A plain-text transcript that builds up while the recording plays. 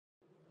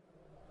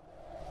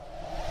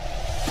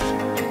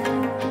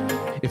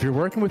If you're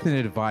working with an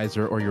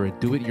advisor or you're a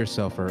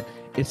do-it-yourselfer,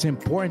 it's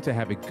important to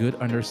have a good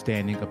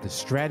understanding of the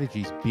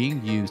strategies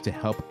being used to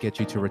help get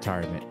you to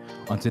retirement.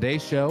 On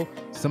today's show,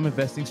 some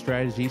investing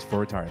strategies for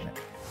retirement.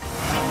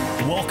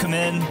 Welcome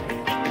in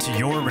to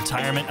Your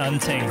Retirement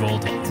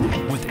Untangled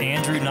with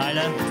Andrew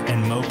Nida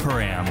and Mo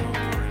Param.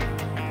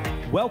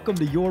 Welcome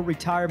to Your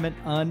Retirement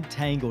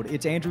Untangled.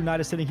 It's Andrew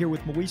Nida sitting here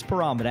with Moise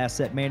Param at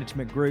Asset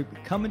Management Group,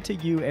 coming to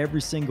you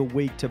every single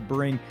week to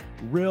bring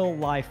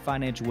real-life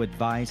financial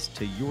advice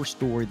to your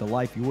story, the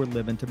life you're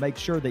living, to make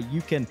sure that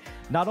you can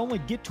not only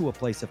get to a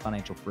place of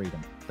financial freedom,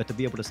 but to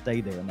be able to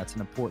stay there. And that's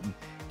an important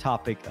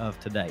topic of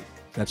today.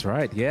 That's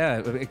right.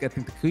 Yeah, I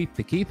think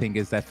the key thing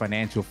is that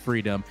financial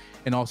freedom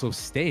and also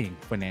staying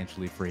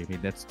financially free. I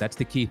mean, that's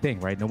the key thing,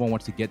 right? No one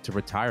wants to get to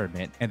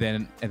retirement and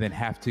then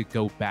have to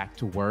go back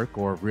to work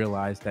or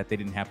realize that they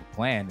didn't have a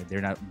plan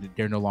and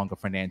they're no longer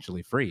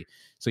financially free.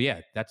 So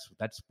yeah, that's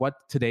what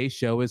today's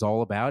show is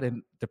all about,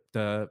 and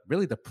the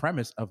really the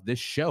premise of this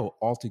show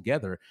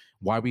altogether.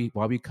 Why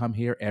we come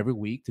here every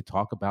week to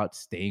talk about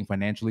staying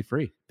financially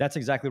free. That's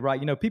exactly right.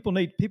 You know, people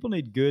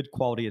need good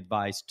quality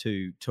advice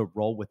to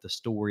roll with the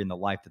story and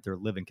the life that they're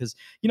living, because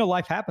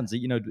life happens.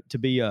 To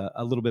be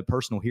a little bit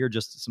personal here,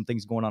 just some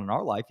things going on in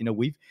our life.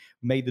 We've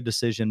made the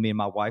decision, me and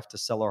my wife, to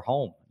sell our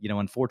home.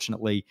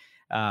 Unfortunately,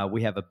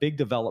 we have a big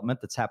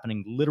development that's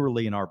happening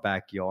literally in our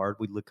backyard.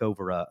 We look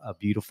over a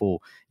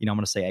beautiful, I'm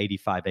going to say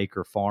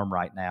 85-acre farm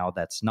right now.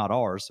 That's not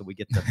ours, so we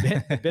get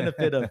the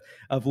benefit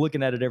of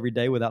looking at it every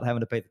day without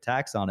having to pay the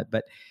tax on it.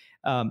 But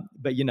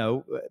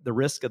the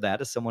risk of that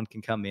is someone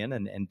can come in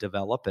and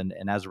develop, and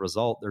as a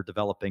result, they're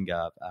developing,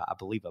 I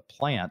believe, a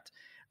plant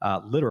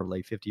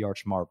literally 50 yards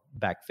from our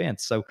back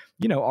fence. So,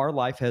 our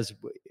life has,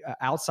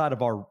 outside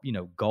of our,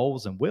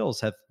 goals and wills,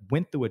 have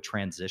went through a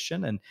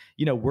transition. And,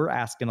 we're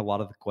asking a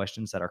lot of the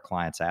questions that our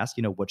clients ask.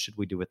 What should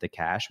we do with the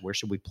cash? Where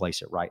should we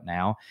place it right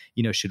now?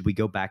 Should we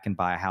go back and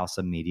buy a house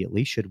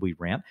immediately? Should we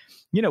rent?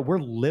 We're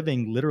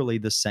living literally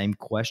the same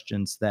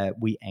questions that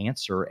we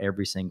answer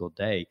every single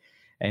day.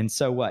 And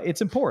so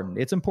it's important.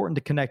 It's important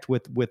to connect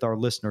with our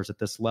listeners at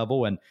this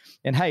level. And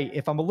hey,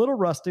 if I'm a little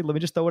rusty, let me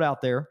just throw it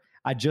out there.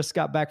 I just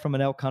got back from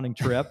an elk hunting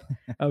trip,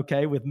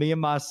 okay, with me and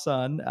my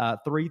son,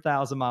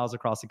 3,000 miles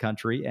across the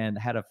country, and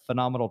had a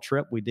phenomenal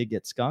trip. We did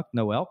get skunked,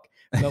 no elk,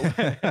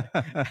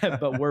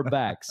 but we're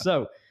back.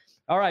 So,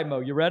 all right, Mo,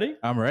 you ready?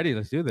 I'm ready.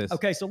 Let's do this.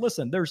 Okay, so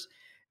listen,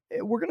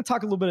 we're going to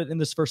talk a little bit in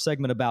this first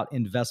segment about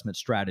investment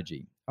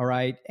strategy, all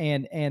right?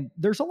 And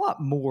there's a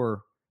lot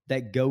more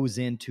that goes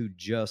into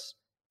just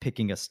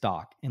picking a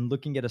stock and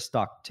looking at a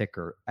stock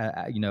ticker,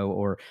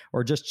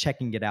 or just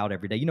checking it out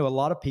every day. A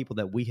lot of people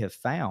that we have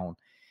found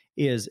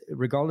is,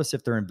 regardless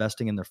if they're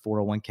investing in their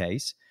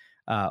 401ks,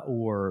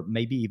 or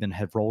maybe even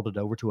have rolled it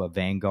over to a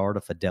Vanguard,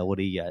 a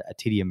Fidelity, a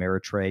TD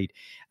Ameritrade,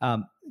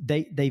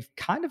 they've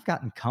kind of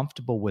gotten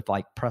comfortable with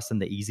like pressing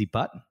the easy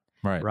button,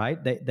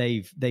 right?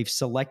 They've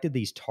selected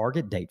these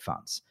target date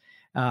funds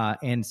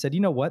and said,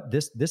 you know what,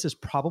 this is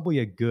probably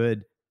a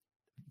good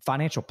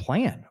financial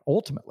plan.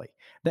 Ultimately,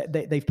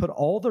 they've put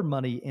all their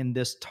money in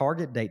this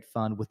target date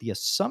fund with the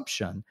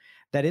assumption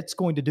that it's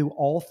going to do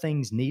all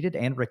things needed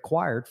and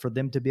required for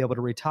them to be able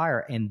to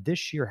retire. And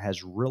this year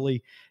has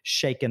really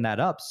shaken that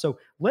up. So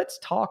let's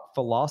talk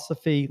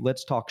philosophy.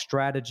 Let's talk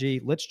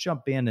strategy. Let's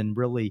jump in and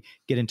really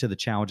get into the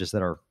challenges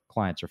that our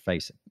clients are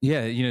facing.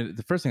 Yeah.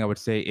 The first thing I would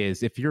say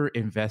is, if you're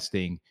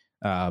investing,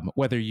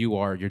 whether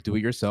you're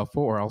do-it-yourself,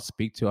 or I'll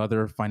speak to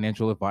other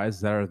financial advisors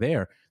that are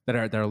there,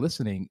 that are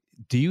listening,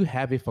 do you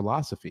have a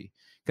philosophy?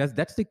 Because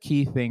that's the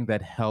key thing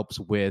that helps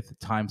with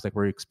times like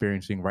we're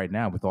experiencing right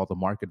now with all the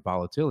market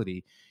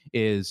volatility,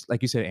 is,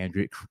 like you said,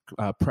 Andrew,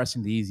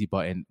 pressing the easy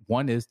button.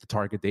 One is the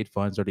target date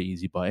funds are the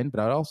easy button, but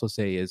I'd also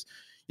say is,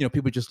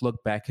 people just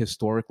look back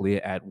historically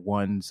at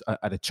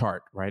at a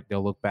chart, right?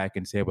 They'll look back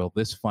and say, well,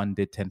 this fund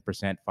did 10%,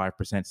 5%,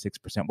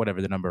 6%,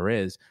 whatever the number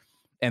is.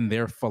 And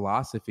their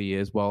philosophy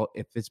is, well,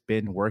 if it's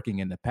been working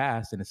in the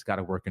past, then it's got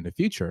to work in the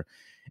future.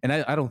 And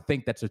I don't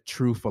think that's a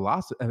true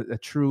philosophy, a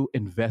true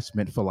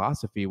investment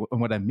philosophy. And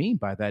what I mean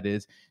by that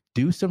is,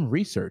 do some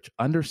research,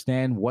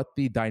 understand what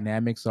the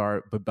dynamics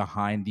are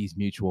behind these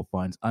mutual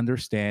funds,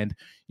 understand,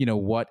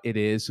 what it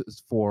is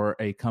for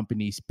a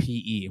company's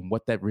PE and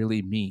what that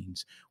really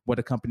means, what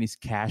a company's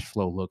cash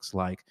flow looks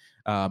like,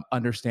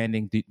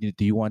 understanding,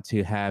 do you want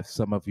to have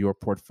some of your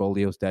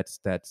portfolios that's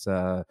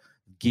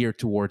geared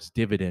towards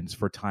dividends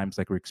for times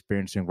like we're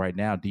experiencing right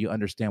now? Do you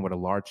understand what a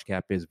large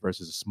cap is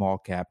versus a small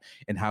cap,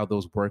 and how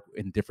those work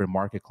in different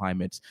market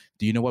climates?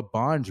 Do you know what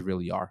bonds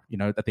really are?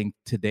 I think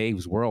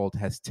today's world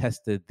has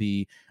tested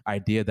the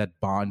idea that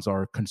bonds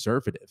are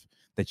conservative,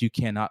 that you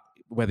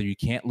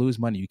can't lose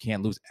money, you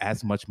can't lose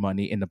as much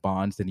money in the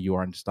bonds than you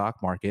are in the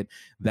stock market.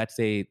 That's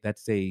I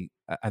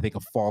think,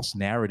 a false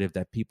narrative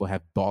that people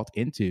have bought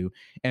into.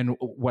 And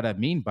what I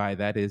mean by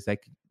that is,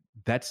 like,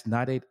 that's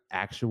not an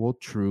actual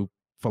true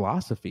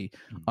philosophy,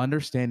 Mm.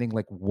 understanding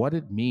like what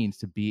it means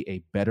to be a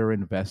better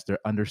investor,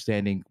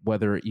 understanding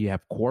whether you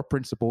have core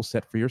principles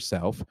set for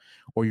yourself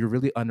or you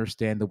really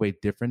understand the way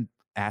different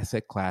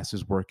asset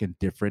classes work in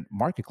different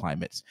market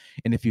climates.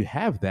 And if you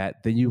have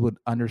that, then you would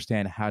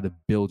understand how to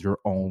build your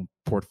own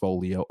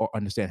portfolio or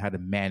understand how to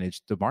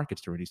manage the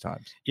markets during these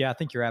times. Yeah, I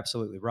think you're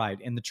absolutely right.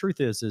 And the truth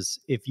is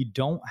if you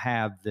don't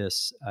have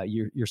this,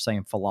 you're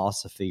saying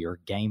philosophy or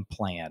game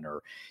plan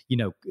or,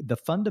 the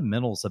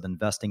fundamentals of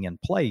investing in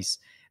place,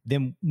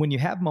 then when you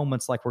have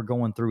moments like we're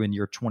going through in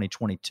year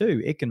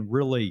 2022, it can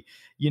really,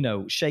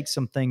 shake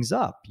some things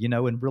up,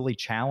 and really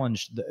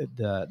challenge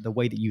the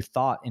way that you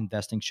thought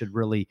investing should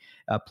really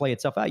play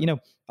itself out.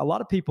 A lot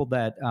of people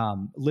that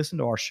listen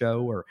to our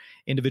show or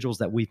individuals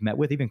that we've met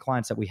with, even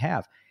clients that we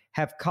have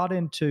caught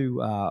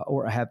into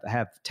or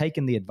have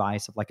taken the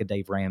advice of like a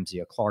Dave Ramsey,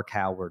 a Clark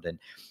Howard, and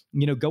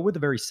go with a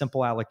very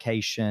simple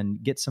allocation,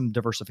 get some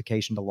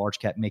diversification to large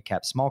cap, mid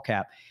cap, small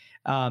cap,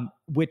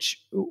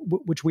 which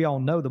we all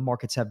know the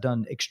markets have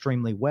done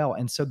extremely well.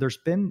 And so there's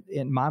been,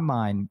 in my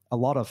mind, a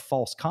lot of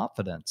false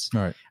confidence,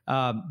 Right.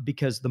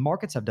 Because the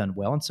markets have done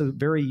well. And so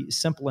very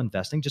simple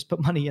investing, just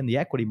put money in the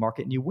equity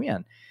market and you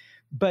win.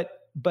 But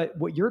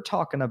what you're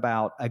talking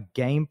about, a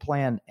game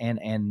plan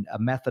and a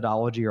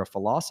methodology or a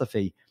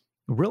philosophy,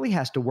 really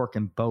has to work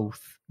in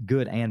both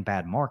good and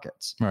bad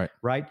markets. Right.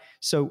 Right.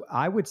 So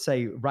I would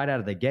say right out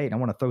of the gate, I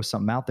want to throw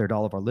something out there to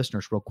all of our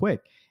listeners real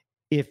quick.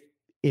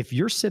 If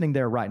you're sitting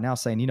there right now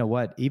saying, you know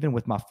what, even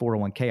with my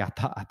 401k, I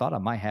thought I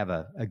might have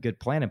a good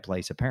plan in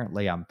place.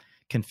 Apparently I'm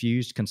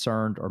confused,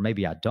 concerned, or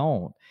maybe I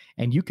don't.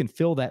 And you can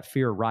feel that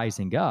fear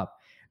rising up.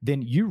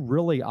 Then you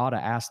really ought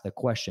to ask the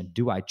question,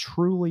 do I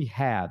truly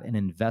have an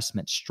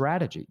investment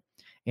strategy?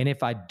 And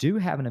if I do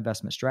have an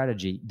investment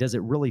strategy, does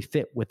it really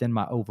fit within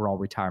my overall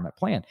retirement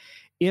plan?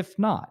 If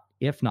not,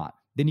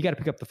 then you got to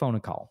pick up the phone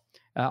and call.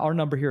 Our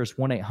number here is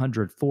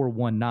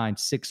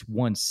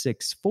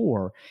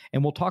 1-800-419-6164.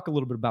 And we'll talk a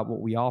little bit about what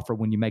we offer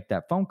when you make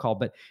that phone call.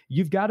 But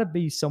you've got to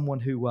be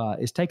someone who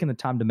is taking the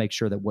time to make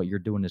sure that what you're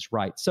doing is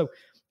right. So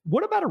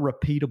what about a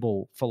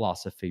repeatable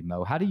philosophy,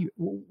 Mo?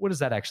 What does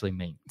that actually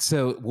mean?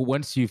 So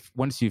once you've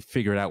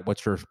figured out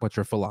what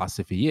your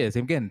philosophy is,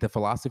 and again, the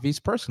philosophy is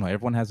personal.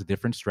 Everyone has a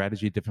different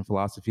strategy, different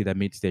philosophy that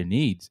meets their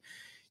needs.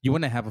 You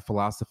want to have a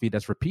philosophy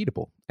that's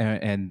repeatable.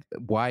 And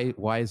why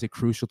is it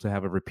crucial to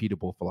have a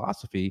repeatable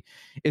philosophy?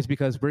 Is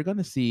because we're going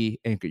to see,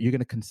 and you're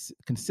going to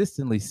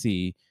consistently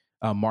see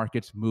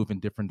markets move in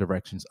different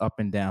directions, up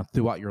and down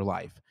throughout your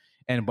life.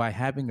 And by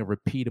having a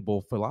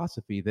repeatable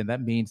philosophy, then that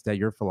means that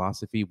your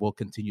philosophy will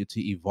continue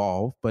to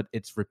evolve, but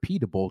it's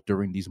repeatable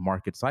during these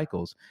market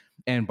cycles.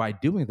 And by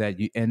doing that,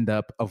 you end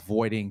up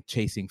avoiding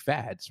chasing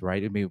fads,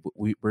 right? I mean,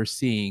 we're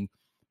seeing,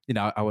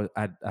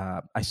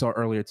 I saw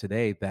earlier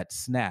today that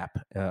Snap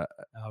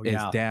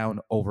is down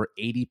over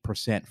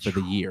 80% for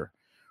the year,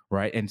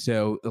 right? And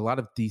so a lot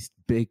of these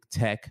big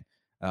tech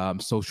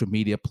social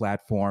media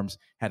platforms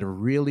had a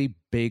really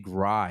big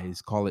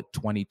rise, call it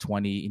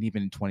 2020 and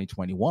even in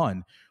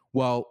 2021.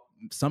 Well,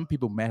 some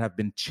people might have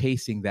been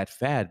chasing that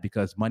fad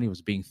because money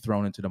was being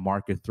thrown into the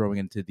market, throwing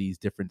into these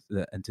different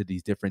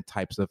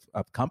types of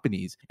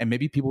companies. And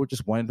maybe people were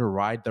just wanting to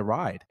ride the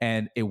ride.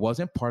 And it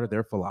wasn't part of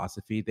their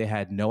philosophy. They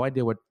had no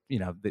idea what,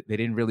 they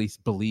didn't really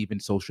believe in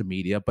social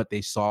media, but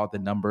they saw the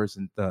numbers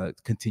and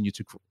continue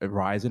to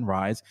rise and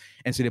rise.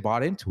 And so they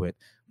bought into it.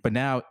 But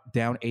now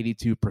down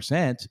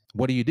 82%,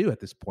 what do you do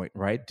at this point,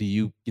 right? Do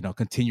you,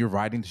 continue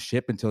riding the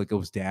ship until it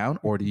goes down,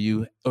 or do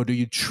you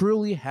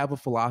truly have a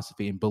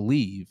philosophy and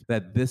believe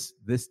that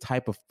this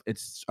type of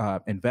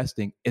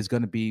investing is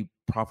going to be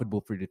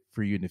profitable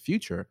for you in the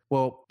future?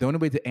 Well, the only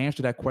way to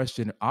answer that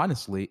question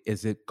honestly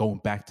is it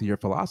going back to your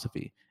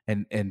philosophy.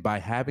 And by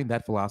having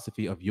that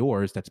philosophy of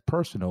yours that's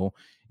personal,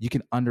 you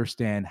can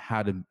understand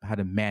how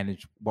to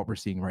manage what we're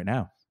seeing right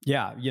now.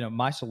 Yeah,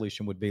 my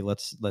solution would be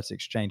let's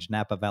exchange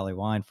Napa Valley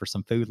wine for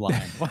some Food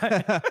Lion.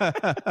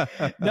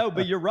 No,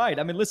 but you're right.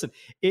 I mean, listen,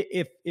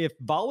 if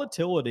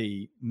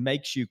volatility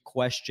makes you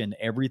question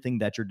everything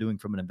that you're doing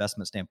from an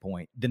investment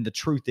standpoint, then the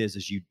truth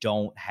is you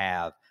don't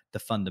have the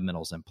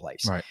fundamentals in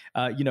place. Right.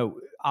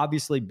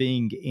 Obviously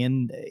being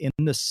in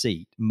the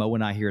seat, Mo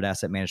and I here at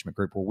Asset Management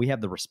Group, where we have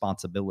the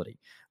responsibility,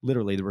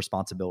 literally the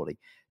responsibility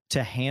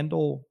to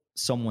handle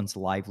someone's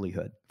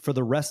livelihood for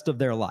the rest of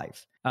their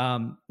life.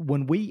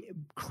 When we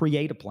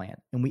create a plan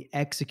and we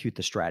execute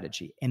the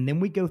strategy, and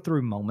then we go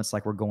through moments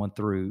like we're going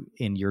through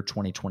in year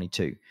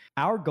 2022,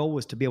 our goal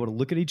was to be able to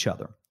look at each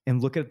other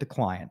and look at the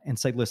client and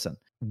say, listen,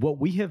 what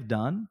we have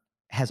done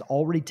has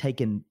already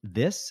taken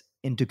this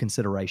into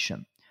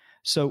consideration.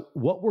 So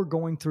what we're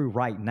going through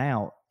right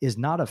now is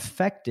not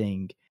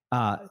affecting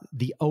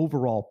the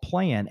overall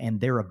plan and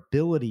their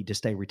ability to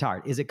stay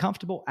retired. Is it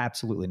comfortable?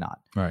 Absolutely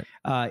not. Right.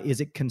 Is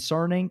it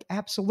concerning?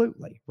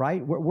 Absolutely.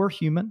 Right. We're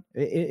human.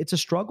 It's a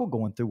struggle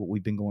going through what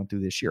we've been going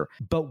through this year.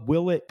 But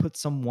will it put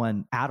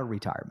someone out of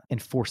retirement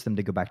and force them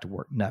to go back to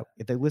work? No.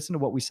 If they listen to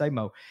what we say,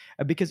 Mo,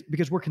 because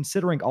we're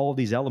considering all of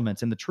these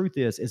elements, and the truth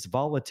is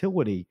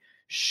volatility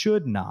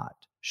should not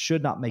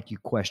make you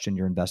question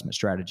your investment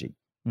strategy.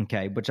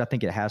 Okay, which I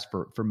think it has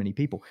for many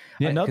people.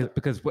 Yeah, Another,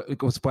 because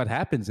what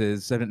happens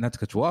is, and not to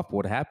cut you off, but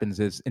what happens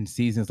is in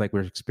seasons like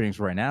we're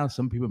experiencing right now,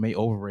 some people may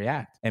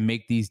overreact and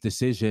make these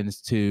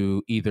decisions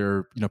to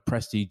either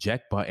press the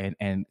eject button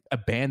and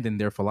abandon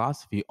their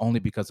philosophy only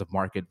because of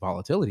market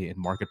volatility and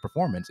market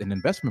performance and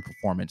investment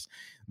performance.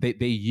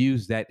 They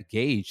use that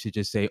gauge to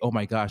just say, oh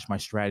my gosh, my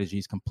strategy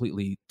is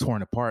completely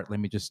torn apart. Let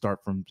me just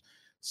start from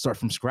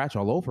scratch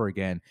all over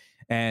again.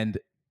 And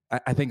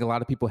I think a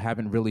lot of people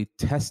haven't really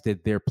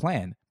tested their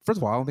plan. First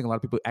of all, I don't think a lot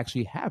of people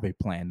actually have a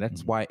plan.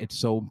 That's why it's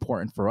so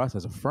important for us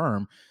as a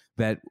firm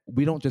that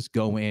we don't just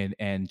go in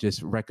and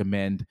just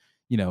recommend,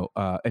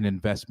 an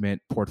investment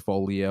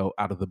portfolio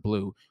out of the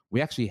blue. We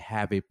actually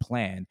have a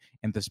plan,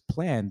 and this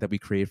plan that we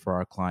create for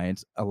our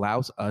clients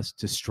allows us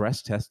to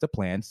stress test the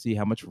plan, see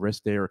how much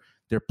risk their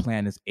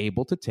plan is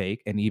able to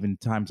take, and even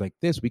times like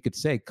this, we could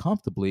say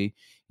comfortably,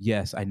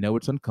 yes, I know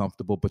it's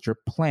uncomfortable, but your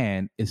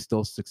plan is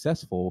still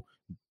successful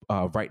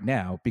right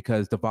now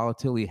because the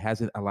volatility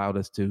hasn't allowed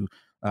us to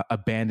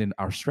abandon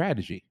our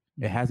strategy.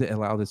 It hasn't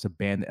allowed us to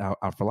abandon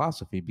our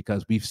philosophy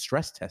because we've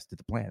stress tested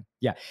the plan.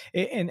 Yeah.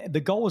 And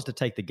the goal is to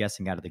take the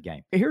guessing out of the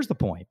game. Here's the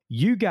point.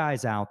 You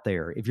guys out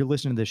there, if you're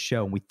listening to this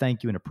show, and we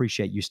thank you and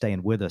appreciate you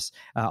staying with us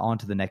on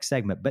to the next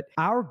segment, but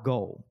our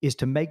goal is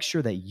to make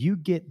sure that you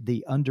get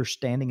the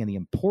understanding and the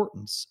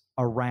importance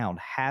around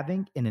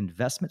having an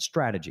investment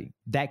strategy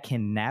that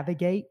can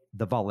navigate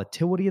the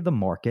volatility of the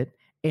market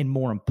and,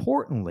 more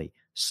importantly,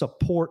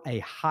 support a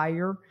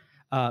higher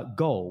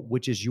goal,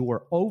 which is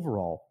your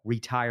overall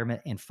retirement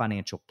and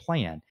financial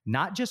plan,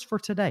 not just for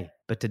today,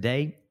 but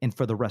today and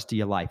for the rest of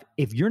your life.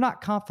 If you're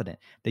not confident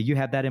that you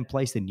have that in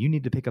place, then you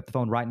need to pick up the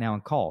phone right now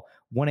and call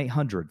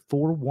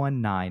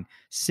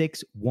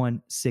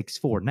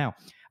 1-800-419-6164. Now,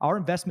 our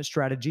investment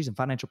strategies and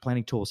financial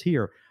planning tools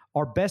here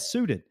are best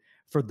suited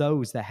for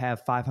those that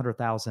have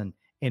 $500,000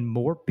 and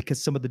more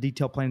because some of the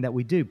detailed planning that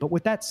we do. But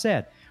with that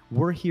said,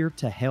 we're here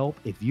to help.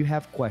 If you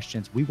have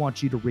questions, we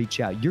want you to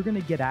reach out. You're going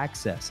to get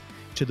access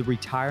to the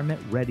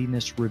Retirement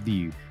Readiness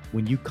Review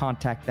when you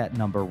contact that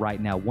number right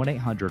now,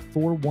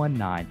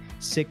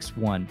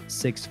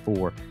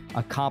 1-800-419-6164.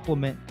 A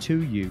compliment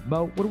to you.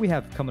 Mo, what do we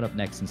have coming up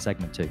next in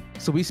segment 2?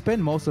 So we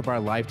spend most of our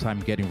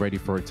lifetime getting ready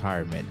for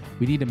retirement.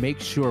 We need to make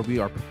sure we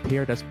are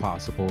prepared as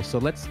possible. So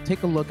let's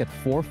take a look at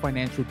 4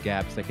 financial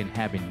gaps that can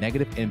have a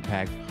negative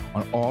impact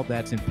on all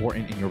that's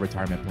important in your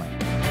retirement plan.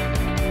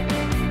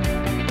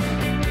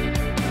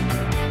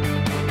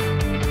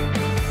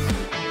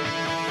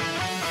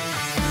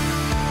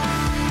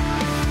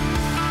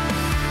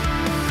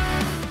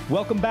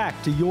 Welcome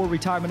back to Your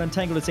Retirement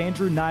Untangled. It's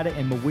Andrew Nida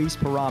and Moise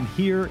Param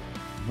here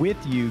with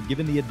you,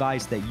 giving the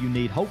advice that you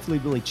need, hopefully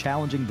really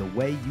challenging the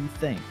way you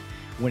think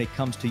when it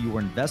comes to your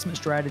investment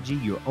strategy,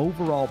 your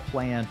overall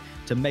plan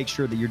to make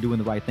sure that you're doing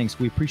the right things. So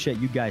we appreciate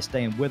you guys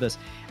staying with us.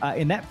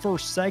 In that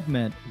first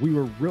segment, we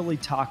were really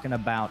talking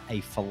about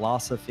a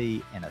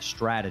philosophy and a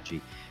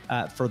strategy.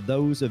 For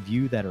those of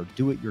you that are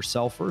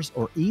do-it-yourselfers,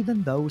 or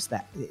even those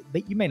that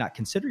you may not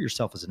consider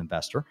yourself as an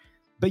investor,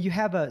 but you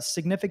have a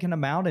significant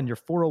amount in your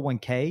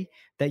 401k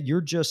that you're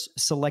just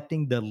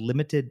selecting the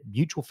limited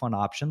mutual fund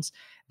options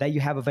that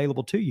you have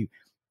available to you.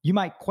 You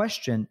might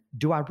question,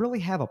 do I really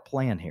have a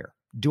plan here?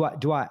 Do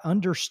I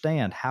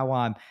understand how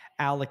I'm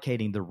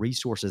allocating the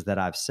resources that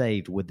I've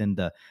saved within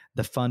the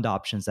fund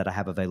options that I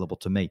have available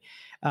to me?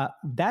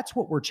 That's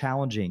what we're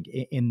challenging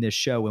in this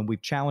show, and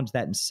we've challenged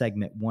that in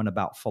segment 1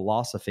 about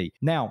philosophy.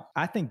 Now,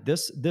 I think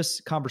this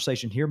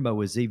conversation here,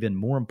 Mo, is even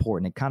more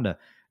important. It kind of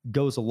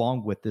goes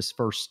along with this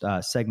first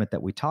segment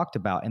that we talked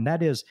about, and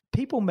that is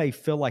people may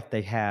feel like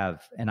they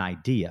have an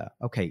idea.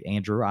 Okay,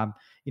 Andrew, I'm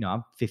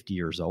 50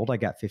 years old. I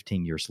got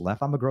 15 years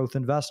left. I'm a growth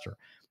investor.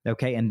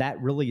 Okay, and that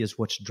really is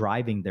what's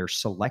driving their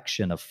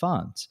selection of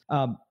funds.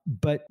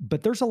 But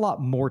there's a lot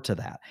more to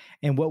that.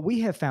 And what we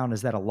have found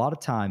is that a lot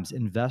of times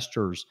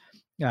investors,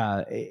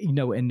 and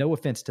no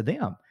offense to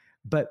them,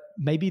 but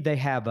maybe they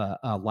have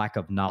a lack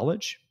of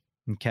knowledge.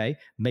 Okay.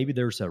 Maybe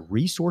there's a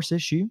resource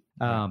issue.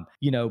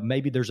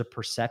 Maybe there's a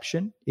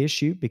perception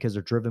issue because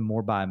they're driven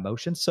more by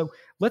emotion. So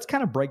let's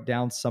kind of break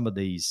down some of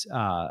these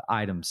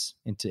items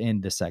in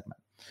this segment.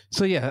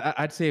 So yeah,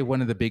 I'd say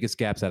one of the biggest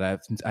gaps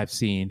that I've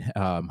seen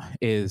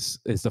is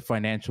the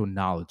financial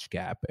knowledge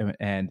gap,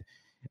 and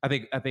I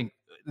think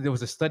there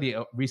was a study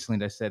recently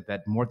that said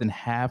that more than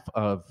half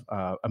of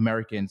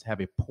Americans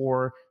have a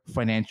poor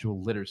financial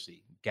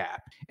literacy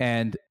gap,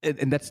 and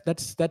that's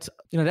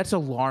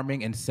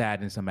alarming and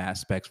sad in some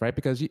aspects, right?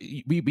 Because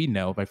we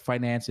know like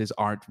finances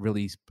aren't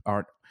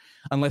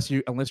unless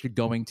you're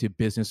going to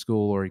business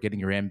school or getting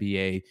your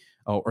MBA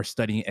or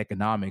studying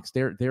economics.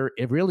 There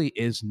it really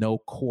is no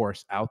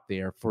course out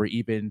there for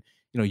even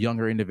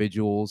younger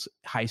individuals,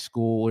 high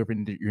school, or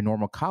even your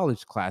normal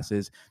college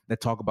classes that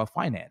talk about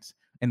finance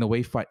and the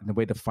way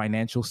the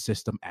financial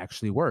system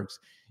actually works.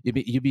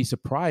 You'd be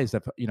surprised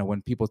that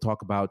when people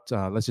talk about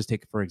let's just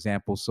take for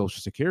example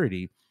Social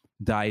Security,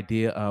 the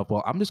idea of,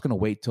 well, I'm just going to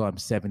wait till I'm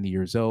 70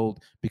 years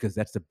old because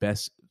that's the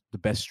best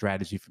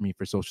strategy for me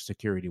for Social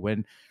Security.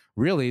 When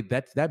really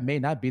that may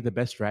not be the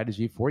best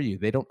strategy for you.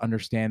 They don't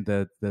understand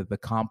the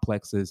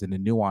complexes and the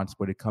nuance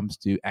when it comes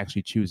to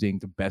actually choosing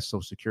the best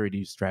Social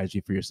Security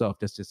strategy for yourself.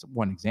 That's just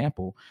one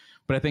example.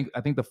 But I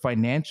think the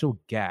financial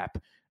gap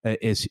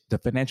is the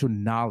financial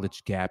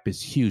knowledge gap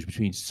is huge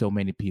between so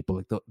many people.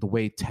 Like the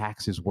way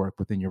taxes work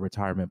within your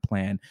retirement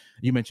plan.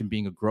 You mentioned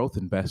being a growth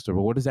investor,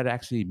 but what does that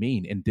actually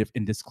mean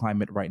in this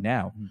climate right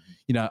now? Mhm.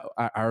 You know,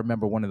 I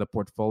remember one of the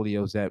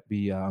portfolios that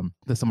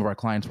that some of our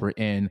clients were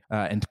in,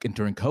 and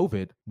during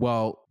COVID.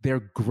 Well, their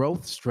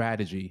growth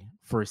strategy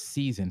for a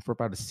season, for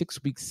about a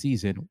 6-week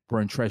season,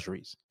 were in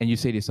treasuries. And you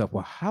say to yourself,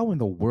 well, how in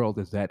the world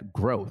is that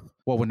growth?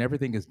 Well, when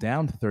everything is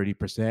down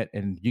 30%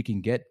 and you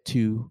can get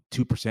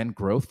 2%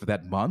 growth for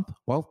that month,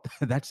 well,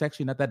 that's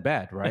actually not that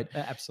bad, right?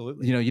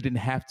 Absolutely. You know, you didn't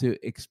have to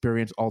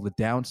experience all the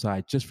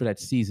downside just for that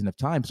season of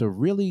time. So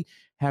really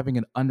having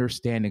an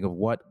understanding of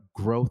what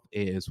growth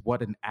is,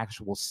 what an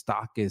actual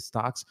stock is.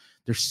 Stocks,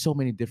 there's so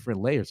many different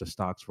layers of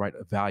stocks, right?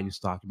 A value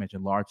stock, you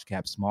mentioned large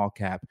cap, small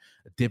cap,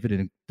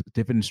 dividend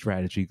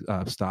strategy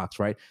stocks,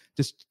 right?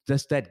 Just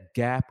that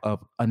gap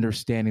of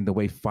understanding the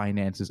way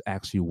finances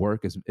actually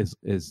work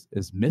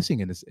is missing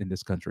in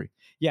this country.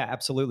 Yeah,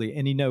 absolutely.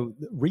 And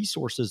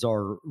resources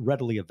are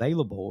readily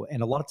available,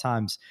 and a lot of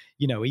times,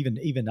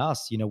 even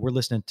us, we're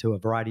listening to a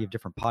variety of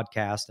different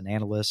podcasts and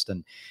analysts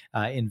and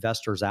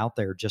investors out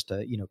there just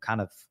to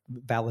kind of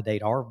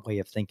validate our way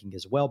of thinking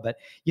as well. But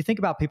you think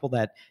about people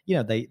that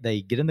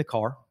they get in the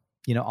car,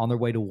 on their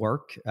way to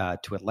work,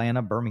 to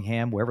Atlanta,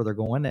 Birmingham, wherever they're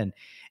going,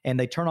 and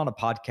they turn on a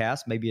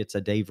podcast. Maybe it's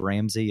a Dave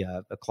Ramsey,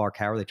 a Clark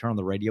Howard. They turn on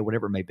the radio,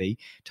 whatever it may be,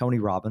 Tony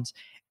Robbins,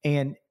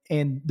 and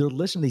they're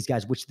listening to these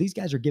guys, which these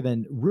guys are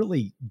given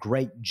really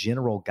great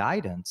general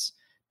guidance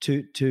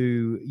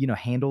to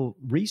handle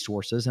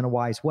resources in a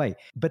wise way.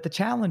 But the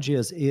challenge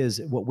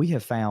is what we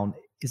have found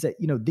is that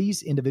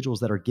these individuals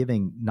that are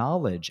giving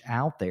knowledge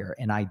out there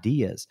and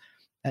ideas,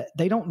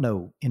 they don't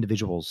know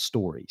individual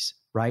stories,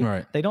 right?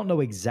 Right. They don't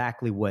know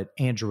exactly what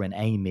Andrew and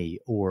Amy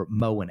or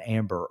Mo and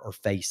Amber are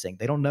facing.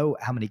 They don't know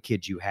how many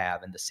kids you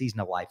have and the season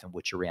of life in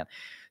which you're in.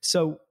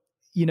 So,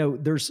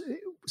 there's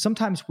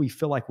sometimes we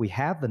feel like we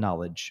have the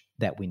knowledge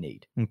that we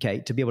need, okay,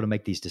 to be able to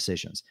make these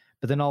decisions.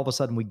 But then all of a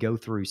sudden we go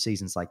through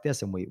seasons like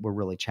this and we're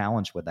really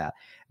challenged with that.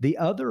 The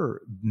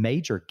other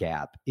major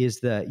gap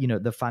is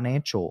the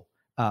financial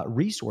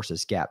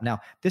resources gap. Now,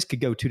 this could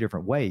go two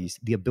different ways: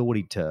 the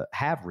ability to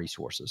have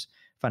resources,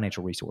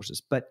 financial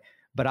resources, but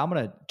I'm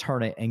going to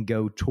turn it and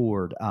go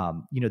toward,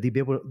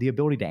 the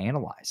ability to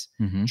analyze,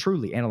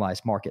 truly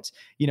analyze markets.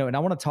 And I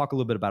want to talk a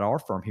little bit about our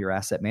firm here,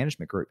 Asset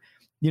Management Group.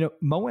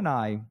 Mo and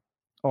I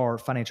are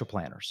financial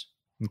planners.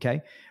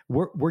 Okay,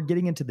 we're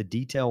getting into the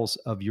details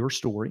of your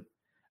story,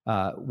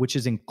 which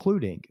is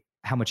including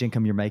how much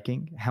income you're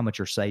making, how much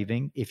you're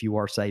saving, if you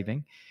are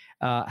saving,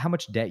 how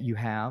much debt you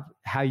have,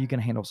 how you can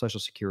handle Social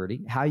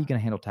Security, how you can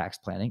handle tax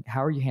planning,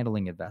 how are you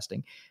handling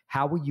investing,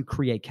 how will you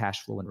create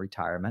cash flow in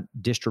retirement,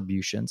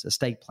 distributions,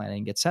 estate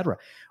planning, et cetera.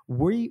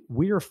 We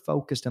are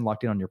focused and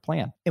locked in on your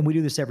plan, and we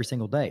do this every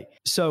single day.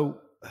 So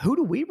who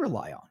do we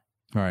rely on?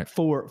 All right.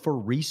 For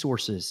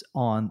resources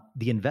on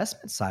the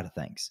investment side of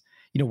things?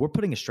 We're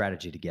putting a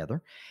strategy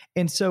together.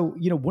 And so,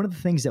 one of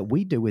the things that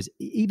we do is,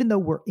 even though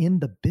we're in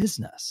the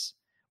business,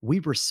 we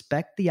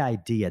respect the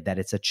idea that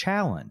it's a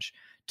challenge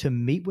to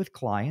meet with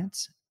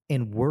clients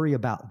and worry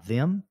about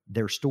them,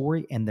 their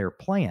story, and their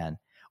plan,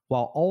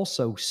 while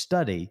also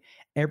study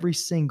every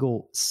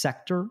single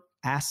sector,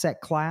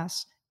 asset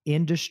class,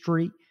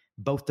 industry,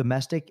 both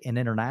domestic and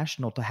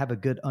international, to have a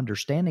good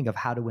understanding of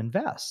how to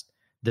invest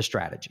the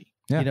strategy.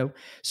 Yeah.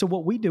 So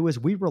what we do is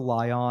we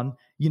rely on,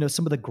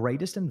 some of the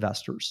greatest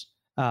investors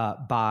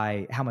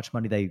by how much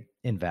money they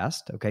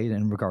invest, okay,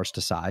 in regards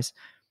to size,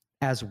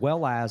 as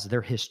well as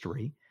their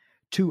history,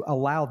 to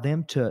allow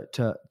them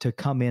to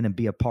come in and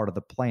be a part of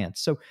the plan.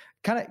 So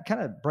kind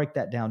of break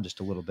that down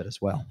just a little bit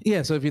as well.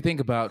 Yeah. So if you think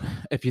about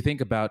if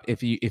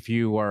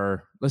you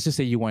are, let's just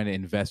say you want to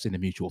invest in a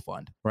mutual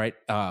fund, right?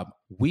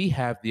 We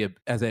have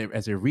as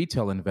a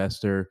retail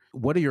investor,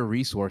 what are your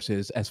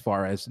resources as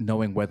far as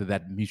knowing whether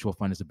that mutual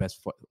fund is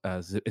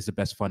the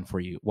best fund for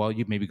you? Well,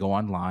 you maybe go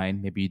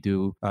online, maybe you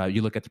do,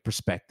 you look at the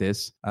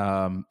prospectus,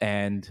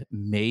 and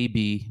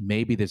maybe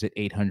there's an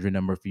 800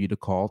 number for you to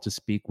call to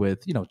speak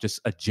with,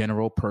 just a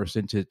general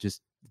person to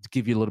just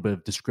give you a little bit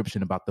of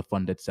description about the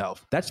fund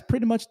itself. That's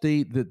pretty much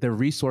the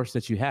resource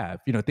that you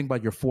have. Think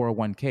about your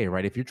 401k,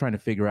 right? If you're trying to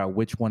figure out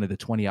which one of the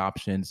 20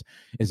 options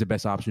is the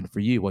best option for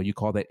you, well, you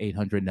call that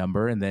 800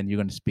 number, and then you're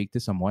going to speak to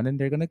someone, and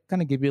they're going to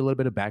kind of give you a little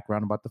bit of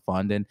background about the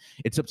fund, and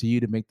it's up to you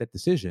to make that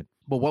decision.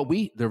 But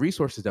the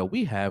resources that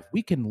we have,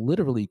 we can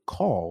literally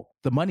call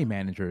the money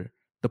manager,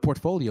 the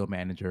portfolio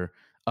manager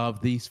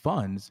of these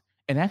funds,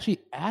 and actually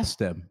ask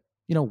them,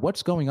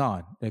 what's going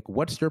on? Like,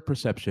 what's your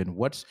perception?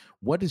 What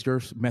is your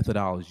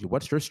methodology?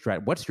 What's your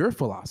what's your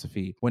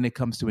philosophy when it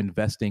comes to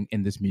investing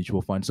in this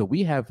mutual fund? So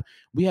we have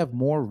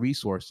more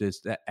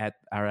resources that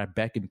are at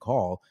beck and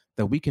call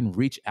that we can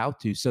reach out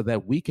to so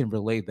that we can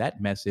relay that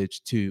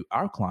message to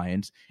our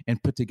clients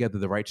and put together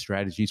the right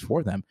strategies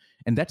for them.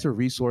 And that's a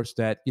resource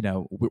that,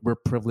 we're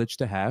privileged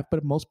to have,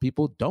 but most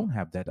people don't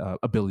have that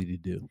ability to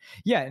do.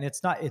 Yeah. And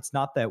it's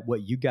not that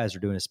what you guys are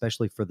doing,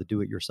 especially for the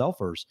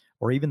do-it-yourselfers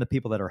or even the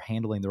people that are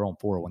handling their own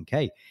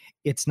 401k,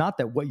 it's not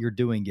that what you're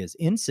doing is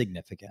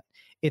insignificant.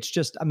 It's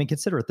just,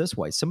 consider it this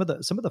way. Some of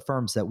the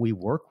firms that we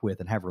work with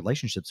and have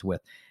relationships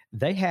with,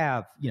 they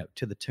have,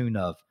 to the tune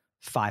of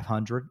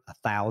 500,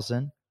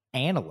 1,000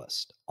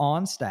 analysts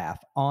on staff,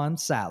 on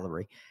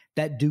salary,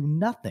 that do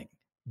nothing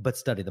but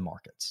study the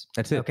markets.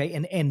 That's it. Okay.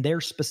 And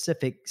their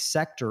specific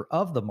sector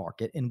of the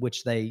market in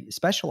which they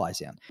specialize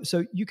in.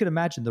 So you can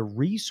imagine the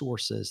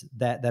resources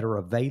that are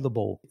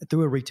available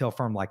through a retail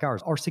firm like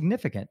ours are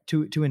significant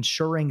to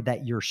ensuring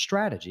that your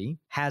strategy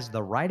has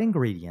the right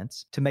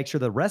ingredients, to make sure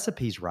the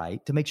recipe's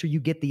right, to make sure you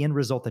get the end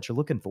result that you're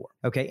looking for.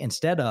 Okay.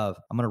 Instead of,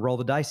 I'm going to roll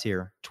the dice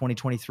here,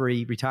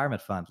 2023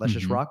 retirement fund. Let's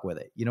just rock with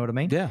it. You know what I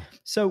mean? Yeah.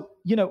 So,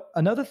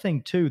 another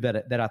thing too,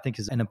 that I think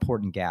is an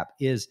important gap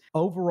is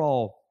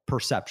overall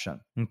perception.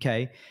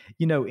 Okay.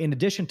 In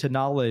addition to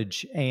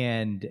knowledge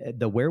and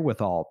the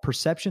wherewithal,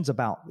 perceptions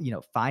about,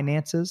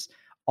 finances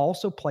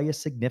also play a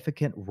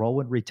significant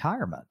role in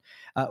retirement.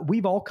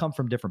 We've all come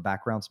from different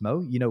backgrounds,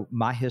 Mo.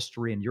 My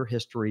history and your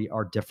history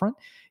are different.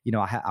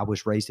 I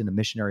was raised in a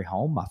missionary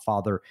home. My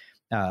father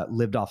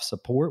lived off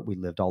support. We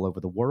lived all over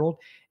the world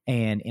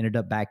and ended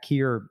up back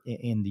here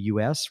in the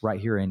U.S.,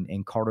 right here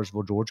in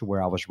Cartersville, Georgia,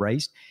 where I was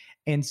raised.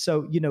 And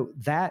so,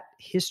 that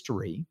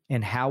history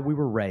and how we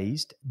were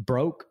raised,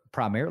 broke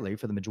primarily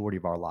for the majority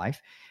of our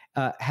life,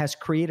 has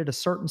created a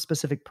certain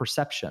specific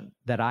perception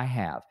that I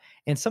have.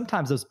 And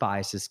sometimes those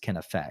biases can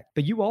affect.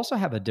 But you also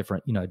have a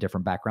different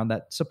background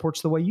that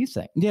supports the way you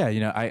think.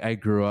 Yeah, I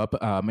grew up,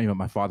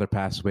 my father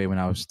passed away when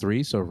I was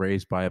 3, so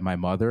raised by my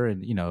mother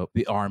and,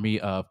 the army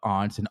of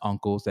aunts and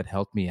uncles that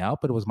helped me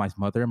out. But it was my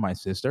mother and my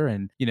sister.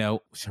 And,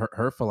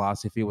 her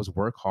philosophy was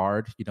work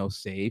hard,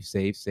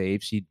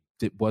 save. She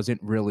wasn't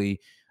really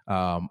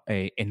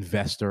a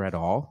investor at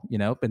all,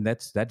 and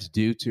that's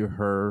due to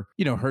her,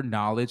 her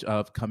knowledge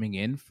of coming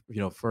in,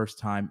 first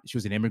time. She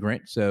was an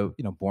immigrant. So,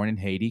 born in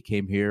Haiti,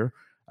 came here,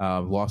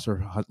 lost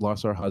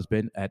her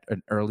husband at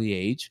an early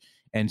age.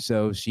 And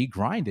so she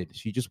grinded.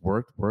 She just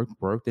worked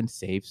and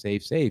saved.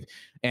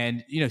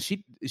 And,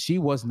 she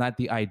was not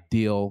the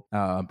ideal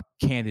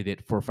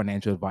candidate for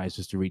financial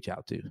advisors to reach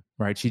out to,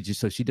 right? She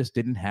just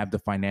didn't have the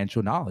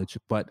financial knowledge,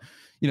 but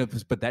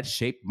that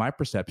shaped my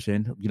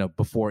perception,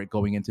 before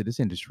going into this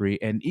industry.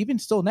 And even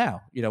still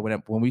now,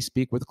 when we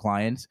speak with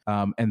clients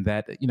and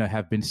that,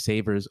 have been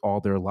savers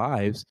all their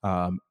lives,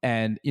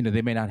 and,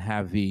 they may not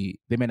have the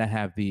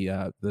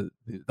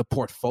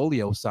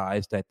portfolio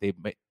size that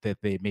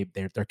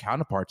their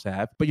counterparts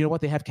have, but you know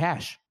what? They have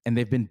cash. And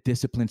they've been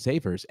disciplined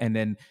savers. And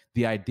then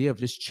the idea of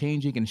just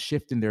changing and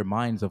shifting their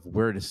minds of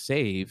where to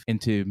save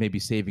into maybe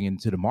saving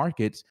into the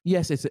markets.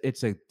 Yes,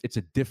 it's a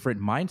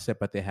different mindset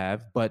that they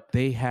have, but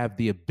they have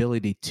the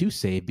ability to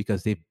save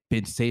because they've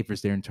been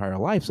savers their entire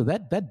life. So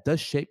that does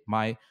shape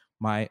my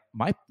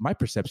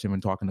perception when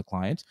talking to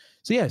clients.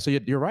 So yeah, so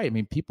you're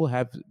right. People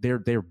have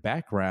their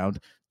background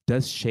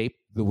does shape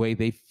the way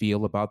they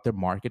feel about their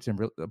markets and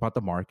about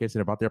the markets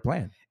and about their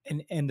plan.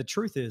 And the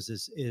truth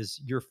is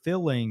your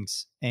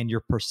feelings and your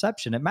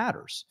perception, it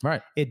matters.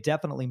 Right. It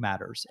definitely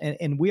matters.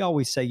 And we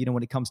always say,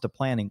 when it comes to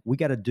planning, we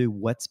got to do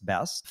what's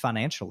best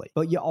financially,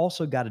 but you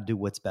also got to do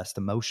what's best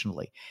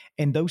emotionally.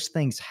 And those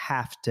things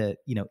have to,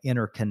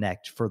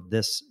 interconnect for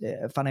this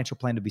financial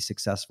plan to be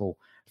successful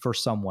for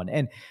someone.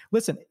 And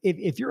listen,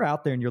 if you're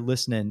out there and you're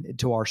listening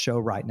to our show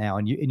right now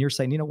and you're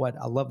saying, you know what,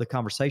 I love the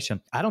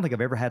conversation. I don't think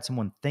I've ever had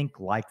someone think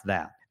like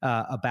that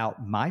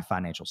about my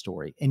financial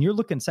story. And you're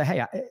looking to say,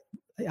 hey,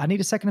 I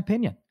need a second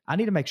opinion. I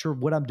need to make sure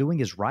what I'm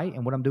doing is right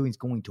and what I'm doing is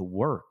going to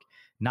work,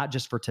 not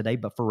just for today,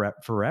 but for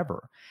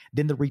forever.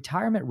 Then the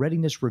Retirement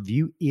Readiness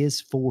Review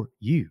is for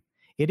you.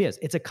 It is.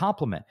 It's a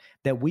compliment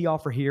that we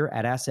offer here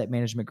at Asset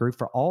Management Group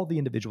for all the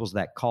individuals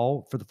that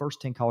call for the first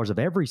 10 callers of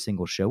every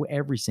single show,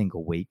 every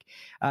single week.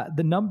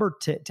 The number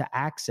to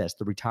access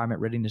the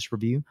Retirement Readiness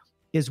Review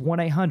is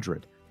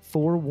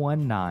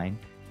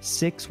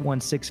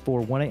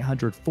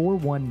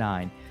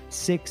 1-800-419-6164,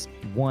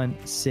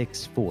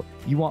 1-800-419-6164.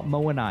 You want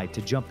Mo and I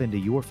to jump into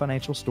your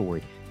financial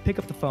story, pick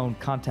up the phone,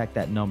 contact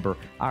that number.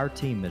 Our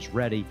team is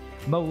ready.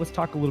 Mo, let's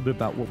talk a little bit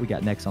about what we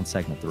got next on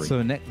segment 3.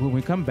 So when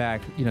we come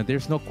back,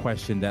 there's no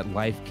question that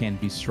life can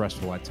be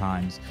stressful at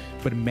times,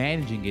 but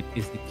managing it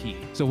is the key.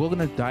 So we're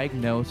going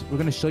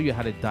to show you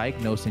how to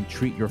diagnose and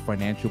treat your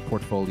financial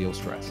portfolio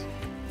stress.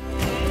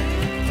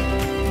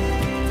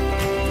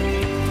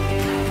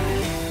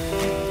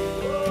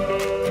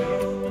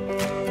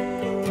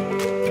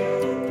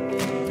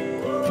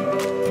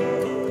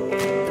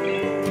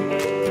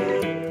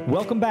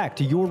 Welcome back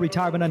to Your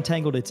Retirement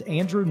Untangled. It's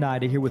Andrew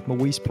Nida here with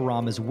Moise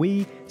Param as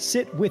we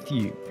sit with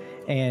you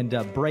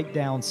and break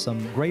down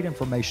some great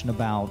information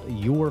about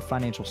your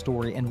financial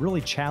story and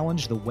really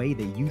challenge the way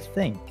that you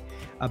think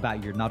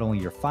about your not only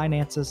your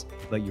finances,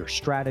 but your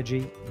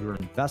strategy, your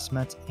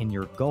investments, and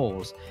your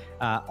goals.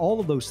 All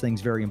of those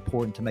things very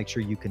important to make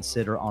sure you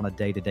consider on a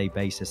day-to-day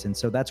basis. And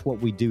so that's what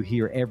we do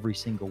here every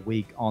single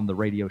week on the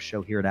radio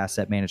show here at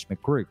Asset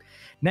Management Group.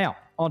 Now,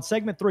 on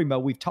segment 3, Mo,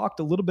 we've talked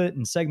a little bit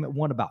in segment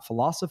 1 about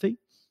philosophy.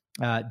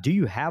 Do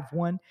you have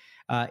one?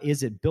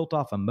 Is it built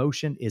off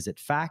emotion? Is it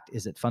fact?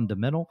 Is it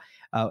fundamental?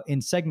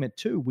 In segment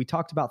 2, we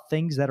talked about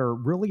things that are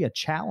really a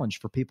challenge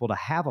for people to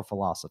have a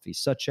philosophy,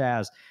 such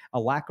as a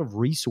lack of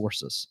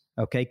resources,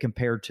 okay,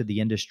 compared to the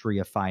industry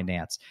of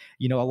finance,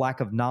 a lack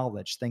of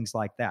knowledge, things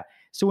like that.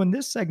 So in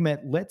this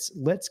segment,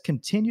 let's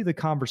continue the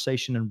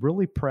conversation and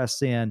really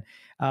press in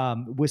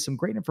with some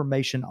great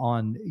information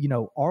on,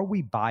 are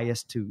we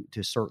biased to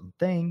certain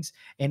things,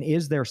 and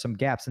is there some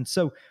gaps? And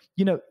so,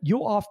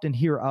 you'll often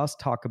hear us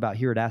talk about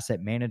here at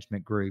Asset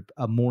Management Group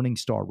a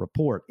Morningstar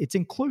report. It's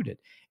included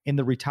in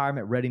the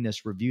retirement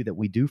readiness review that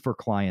we do for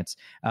clients,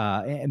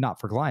 and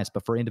not for clients,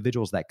 but for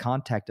individuals that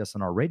contact us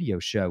on our radio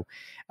show.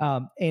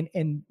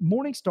 And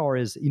Morningstar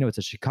is, it's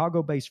a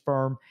Chicago-based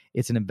firm.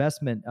 It's an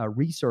investment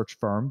research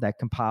firm that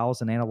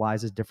compiles and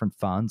analyzes different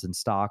funds and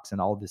stocks and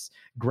all this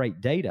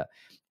great data.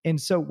 And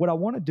so what I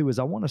want to do is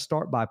I want to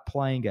start by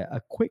playing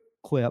a quick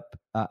clip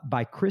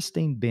by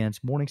Christine Benz,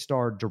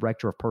 Morningstar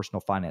Director of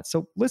Personal Finance.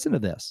 So listen to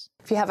this.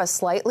 If you have a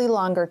slightly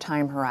longer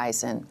time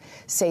horizon,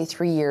 say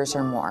 3 years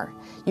or more,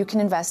 you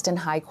can invest in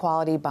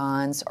high-quality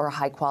bonds or a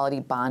high-quality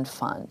bond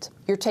fund.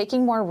 You're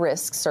taking more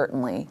risk,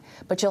 certainly,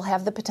 but you'll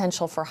have the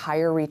potential for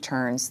higher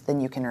returns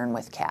than you can earn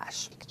with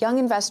cash. Young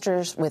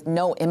investors with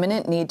no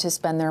imminent need to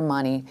spend their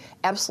money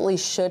absolutely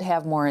should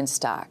have more in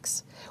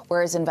stocks,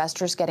 whereas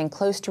investors getting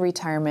close to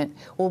retirement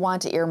will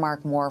want to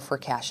earmark more for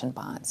cash and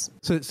bonds.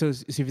 So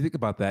if you think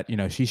about that,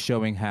 she's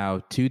showing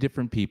how two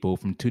different people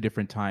from two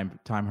different time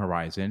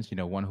horizons,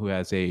 one who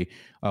has a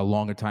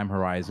longer time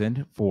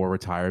horizon for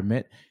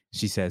retirement.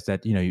 She says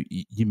that,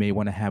 you may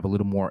want to have a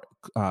little more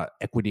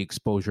equity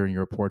exposure in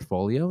your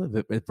portfolio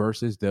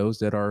versus those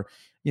that are,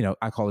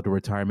 I call it a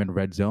retirement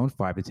red zone,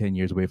 5 to 10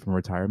 years away from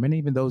retirement.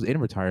 Even those in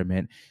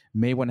retirement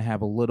may want to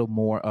have a little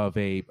more of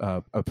a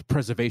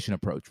preservation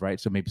approach, right?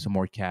 So maybe some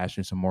more cash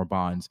and some more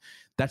bonds.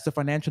 That's the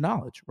financial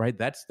knowledge, right?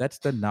 That's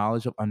the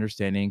knowledge of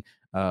understanding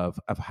of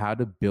how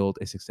to build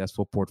a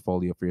successful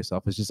portfolio for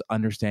yourself. It's just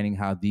understanding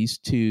how these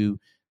two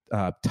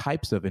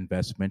types of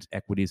investments,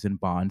 equities and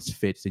bonds,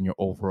 fits in your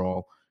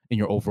overall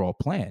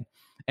plan.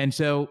 And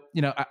so,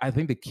 I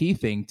think the key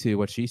thing to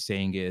what she's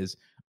saying is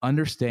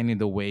understanding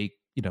the way,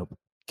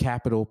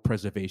 capital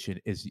preservation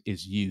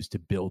is used to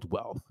build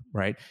wealth,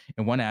 right?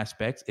 In one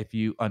aspect, if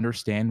you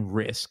understand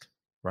risk,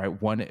 right?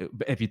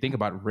 If you think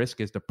about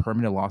risk as the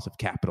permanent loss of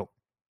capital,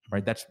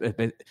 right? That's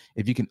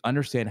if you can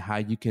understand how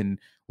you can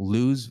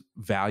lose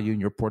value in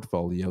your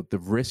portfolio, the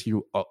risk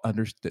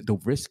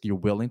you're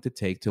willing to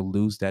take to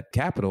lose that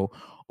capital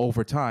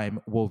over time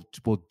will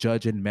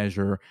judge and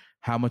measure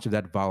how much of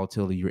that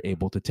volatility you're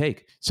able to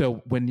take. So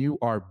when you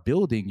are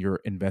building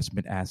your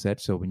investment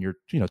assets, so when you're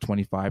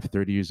 25,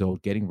 30 years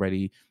old, getting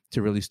ready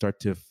to really start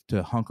to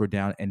hunker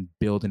down and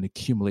build and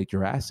accumulate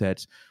your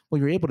assets,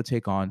 well,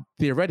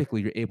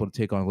 theoretically, you're able to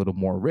take on a little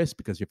more risk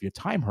because of your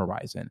time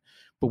horizon.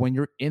 But when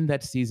you're in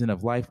that season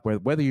of life where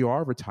whether you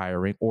are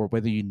retiring or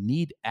whether you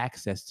need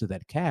access to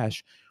that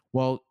cash,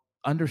 well,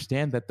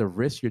 understand that the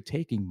risk you're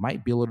taking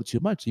might be a little too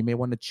much. You may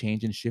want to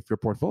change and shift your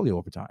portfolio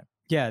over time.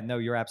 Yeah, no,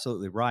 you're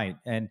absolutely right.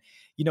 And,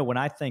 when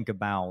I think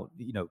about,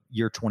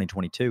 year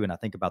 2022 and I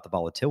think about the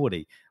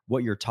volatility,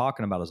 what you're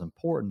talking about is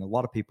important. A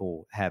lot of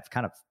people have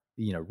kind of,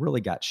 really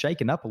got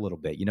shaken up a little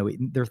bit.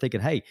 They're thinking,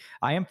 hey,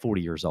 I am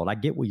 40 years old. I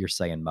get what you're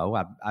saying, Mo.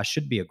 I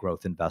should be a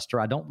growth investor.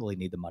 I don't really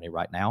need the money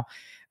right now.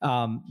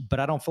 But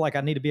I don't feel like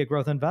I need to be a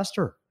growth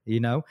investor,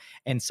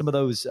 and some of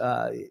those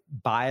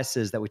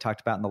biases that we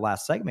talked about in the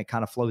last segment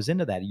kind of flows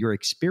into that. Your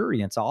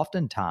experience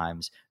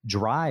oftentimes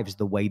drives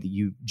the way that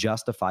you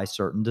justify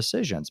certain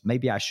decisions.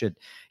 Maybe I should,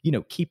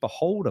 keep a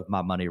hold of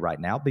my money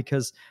right now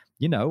because,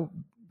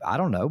 I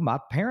don't know, my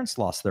parents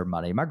lost their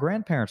money. My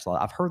grandparents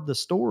lost. I've heard the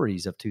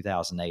stories of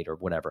 2008 or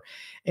whatever.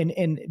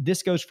 And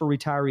this goes for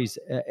retirees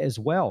as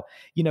well.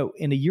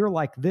 In a year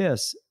like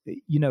this,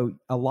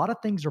 a lot of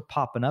things are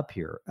popping up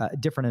here,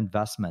 different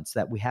investments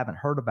that we haven't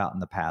heard about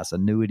in the past,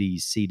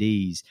 annuities,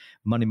 CDs,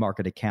 money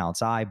market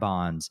accounts,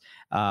 I-bonds,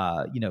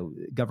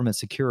 government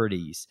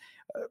securities,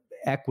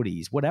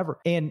 equities, whatever.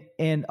 And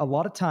a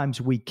lot of times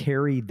we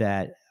carry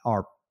that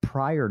our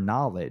prior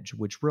knowledge,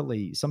 which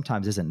really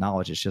sometimes isn't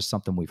knowledge, it's just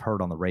something we've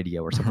heard on the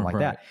radio or something like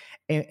Right.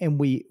 that. And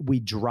we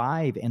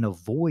drive and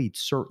avoid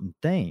certain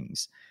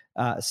things,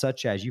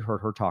 such as you heard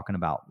her talking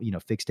about,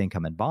 fixed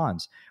income and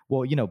bonds.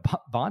 Well,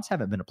 bonds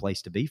haven't been a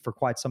place to be for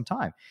quite some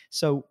time.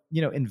 So,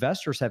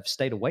 investors have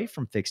stayed away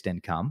from fixed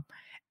income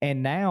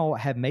and now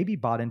have maybe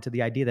bought into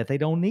the idea that they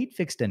don't need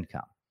fixed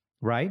income.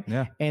 Right.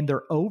 Yeah. And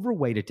they're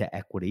overweighted to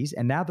equities.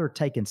 And now they're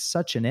taking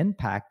such an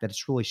impact that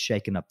it's really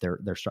shaken up their.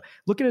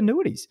 Look at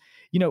annuities.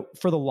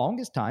 For the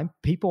longest time,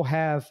 people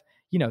have,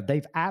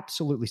 they've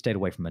absolutely stayed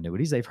away from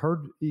annuities. They've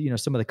heard,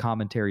 some of the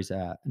commentaries,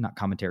 not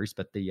commentaries,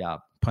 but the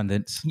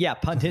Pundits. Yeah,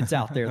 pundits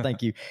out there,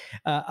 thank you,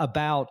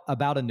 about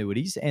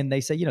annuities. And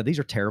they say, these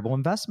are terrible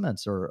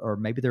investments, or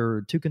maybe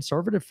they're too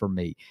conservative for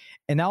me.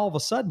 And now all of a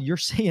sudden you're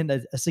seeing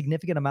a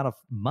significant amount of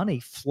money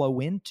flow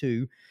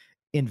into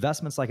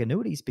investments like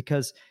annuities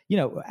because,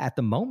 at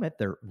the moment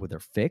they're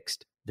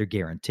fixed, they're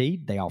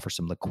guaranteed, they offer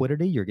some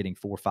liquidity, you're getting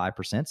 4 or 5%,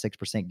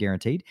 6%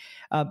 guaranteed.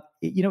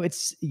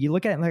 It's, you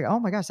look at it and like, oh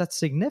my gosh, that's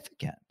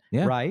significant.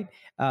 Yeah. Right.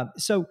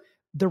 So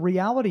the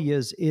reality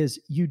is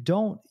you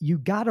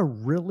got to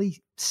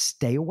really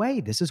stay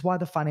away. This is why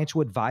the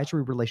financial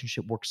advisory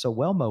relationship works so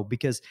well, Mo,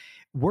 because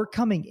we're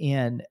coming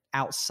in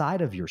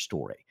outside of your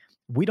story.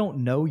 We don't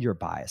know your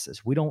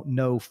biases. We don't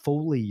know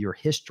fully your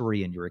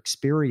history and your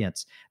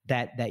experience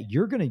that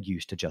you're going to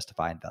use to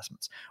justify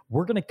investments.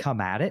 We're going to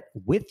come at it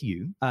with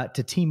you,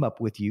 to team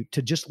up with you,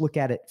 to just look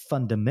at it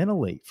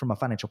fundamentally from a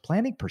financial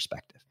planning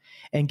perspective.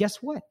 And guess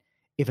what?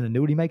 If an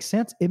annuity makes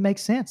sense, it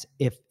makes sense.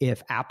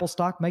 If Apple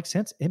stock makes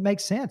sense, it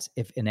makes sense.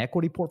 If an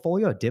equity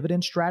portfolio, a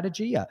dividend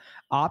strategy,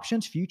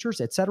 options, futures,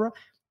 et cetera,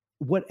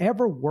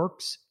 whatever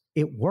works,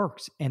 it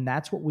works. And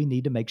that's what we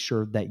need to make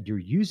sure that you're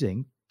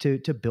using to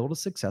build a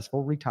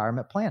successful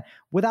retirement plan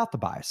without the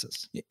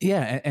biases.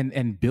 Yeah,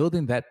 and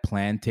building that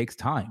plan takes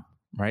time,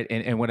 right?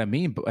 And what I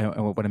mean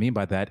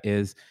by that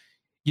is,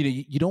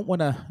 you don't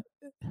want to.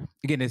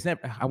 Again, it's never.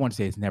 I want to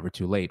say it's never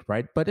too late,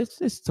 right? But it's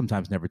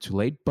sometimes never too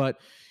late.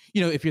 But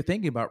if you're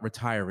thinking about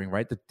retiring,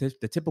 right,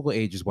 the typical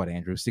age is what,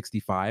 Andrew?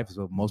 65.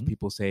 So most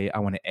people say I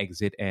want to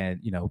exit and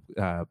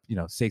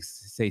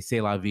say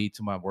la vie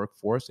to my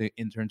workforce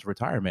in terms of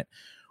retirement.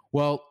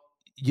 Well,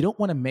 you don't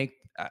want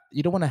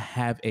to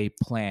have a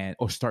plan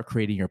or start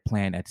creating your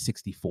plan at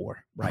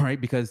 64, right?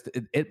 Because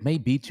it may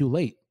be too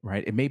late,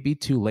 right? It may be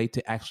too late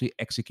to actually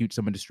execute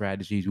some of the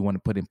strategies you want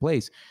to put in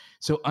place.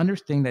 So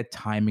understanding that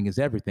timing is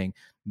everything.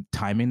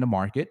 Timing the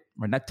market,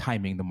 or not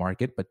timing the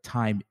market, but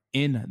time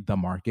in the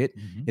market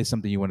is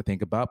something you want to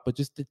think about, but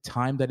just the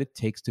time that it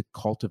takes to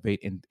cultivate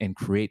and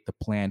create the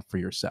plan for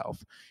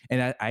yourself.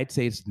 And I'd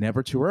say it's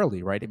never too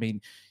early, right? I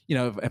mean,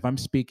 if I'm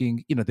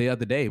speaking, the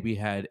other day we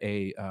had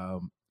a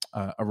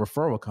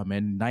referral come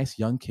in, nice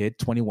young kid,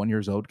 21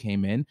 years old,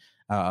 came in.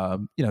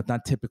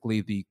 Not typically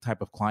the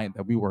type of client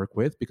that we work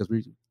with, because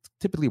we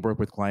typically work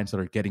with clients that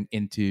are getting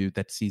into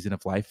that season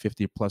of life,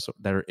 50 plus,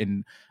 that are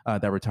in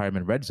that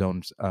retirement red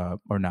zones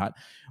or not.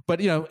 But,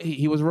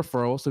 he was a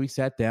referral. So he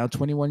sat down,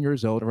 21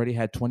 years old, already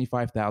had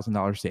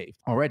 $25,000 saved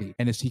already.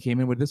 And as he came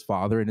in with his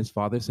father, and his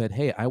father said,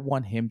 hey, I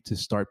want him to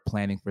start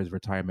planning for his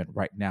retirement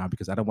right now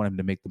because I don't want him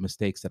to make the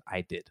mistakes that I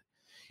did.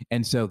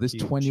 And so this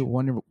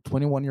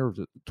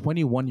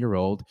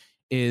 21-year-old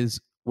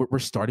is, we're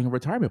starting a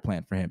retirement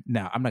plan for him.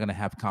 Now, I'm not going to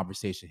have a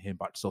conversation with him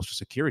about Social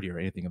Security or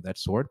anything of that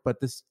sort, but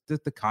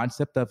the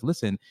concept of,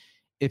 listen,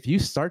 if you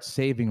start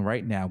saving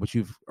right now, which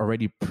you've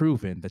already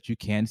proven that you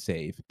can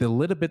save, the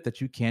little bit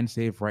that you can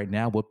save right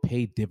now will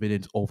pay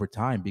dividends over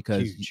time,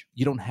 because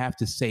you don't have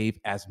to save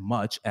as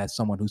much as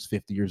someone who's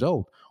 50 years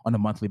old on a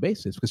monthly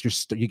basis,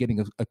 because you're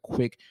getting a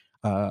quick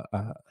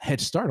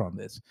head start on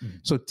this.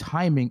 So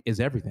timing is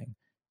everything.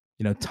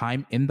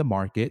 Time in the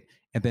market,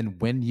 and then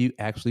when you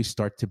actually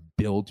start to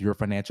build your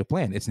financial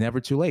plan. It's never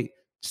too late.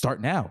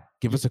 Start now.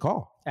 Give us a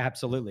call.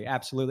 Absolutely.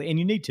 Absolutely. And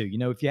you need to,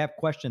 if you have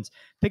questions,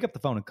 pick up the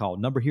phone and call.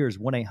 Number here is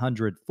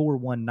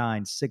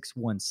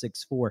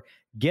 1-800-419-6164.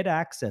 Get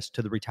access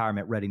to the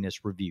Retirement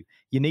Readiness Review.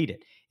 You need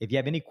it. If you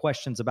have any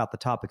questions about the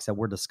topics that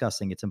we're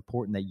discussing, it's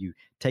important that you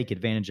take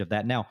advantage of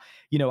that. Now,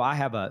 I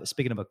have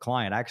speaking of a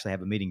client, I actually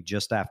have a meeting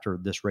just after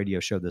this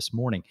radio show this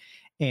morning.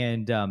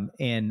 And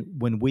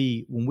when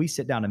we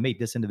sit down to meet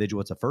this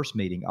individual, it's a first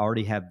meeting. I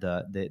already have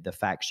the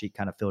fact sheet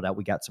kind of filled out.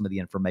 We got some of the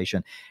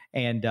information,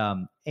 and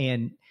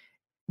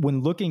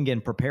when looking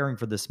and preparing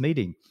for this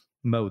meeting,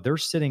 Mo, they're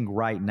sitting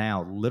right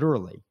now,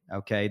 literally,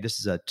 okay, this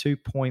is a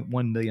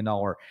 $2.1 million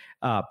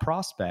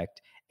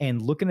prospect,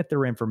 and looking at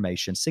their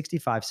information,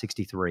 65,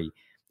 63,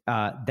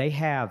 they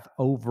have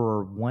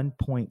over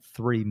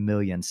 1.3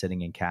 million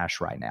sitting in cash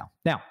right now.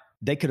 Now,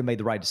 they could have made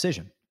the right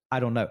decision. I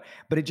don't know.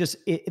 But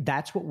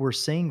that's what we're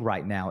seeing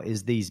right now,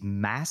 is these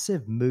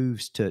massive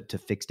moves to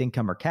fixed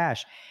income or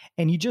cash.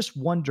 And you just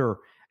wonder,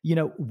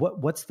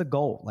 what's the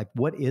goal? Like,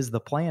 what is the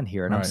plan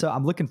here? And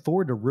I'm looking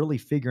forward to really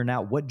figuring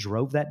out what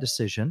drove that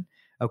decision.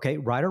 Okay,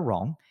 right or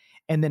wrong.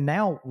 And then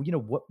now,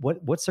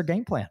 what's their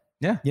game plan?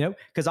 Yeah.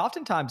 Because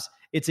oftentimes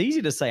it's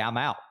easy to say, I'm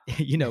out,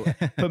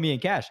 put me in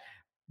cash.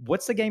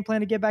 What's the game plan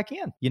to get back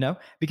in?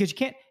 Because you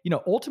can't,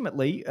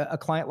 ultimately a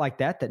client like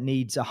that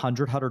needs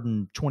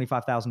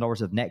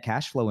 $125,000 of net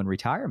cash flow in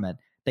retirement,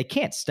 they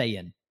can't stay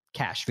in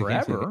cash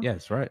forever.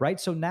 Yes, right. Right.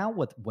 So now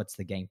what's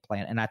the game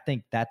plan? And I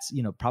think that's,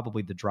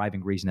 probably the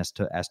driving reason as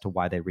to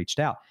why they reached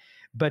out.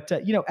 But,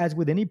 as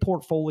with any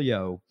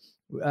portfolio,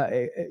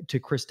 to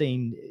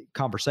Christine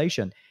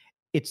conversation,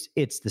 it's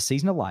the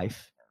season of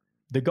life,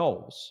 the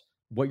goals,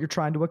 what you're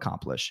trying to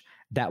accomplish,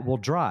 that will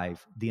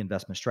drive the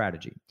investment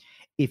strategy.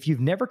 If you've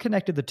never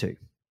connected the two,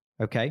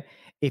 okay,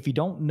 if you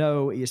don't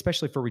know,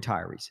 especially for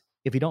retirees,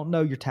 if you don't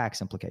know your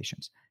tax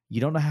implications,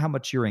 you don't know how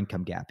much your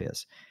income gap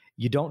is,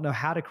 you don't know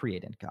how to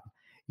create income,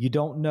 you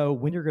don't know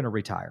when you're going to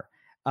retire.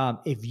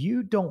 If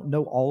you don't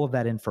know all of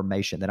that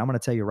information, then I'm going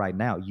to tell you right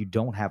now, you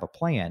don't have a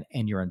plan,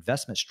 and your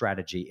investment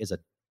strategy is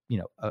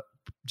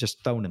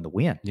just thrown in the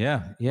wind.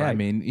 Yeah. Right? I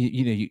mean,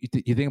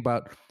 you think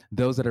about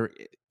those that are,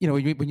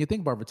 when you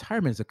think about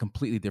retirement, it's a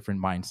completely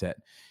different mindset.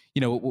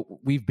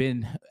 We've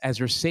been, as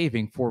you're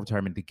saving for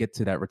retirement to get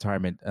to that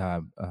retirement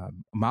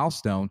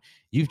milestone,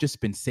 you've just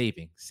been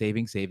saving.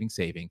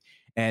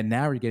 And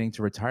now you're getting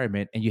to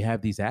retirement and you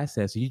have these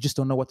assets and you just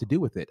don't know what to do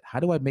with it.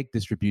 How do I make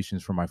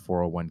distributions from my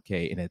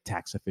 401k in a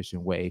tax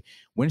efficient way?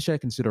 When should I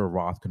consider a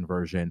Roth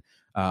conversion?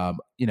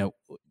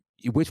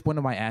 Which one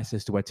of my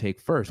assets do I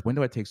take first? When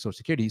do I take Social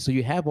Security? So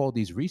you have all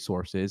these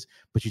resources,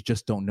 but you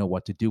just don't know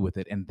what to do with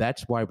it. And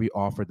that's why we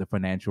offer the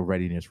Financial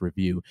Readiness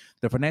Review.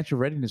 The Financial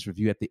Readiness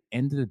Review at the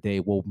end of the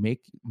day will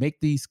make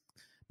this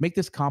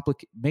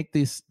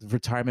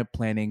retirement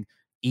planning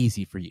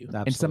easy for you.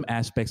 Absolutely. In some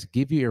aspects,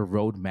 give you a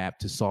roadmap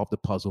to solve the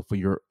puzzle for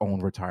your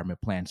own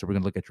retirement plan. So we're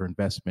going to look at your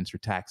investments,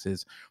 your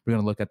taxes. We're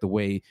going to look at the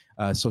way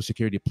Social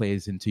Security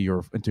plays into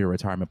your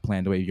retirement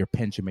plan, the way your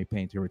pension may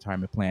play into your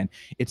retirement plan.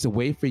 It's a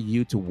way for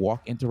you to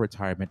walk into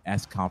retirement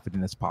as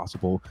confident as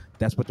possible.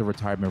 That's what the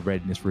Retirement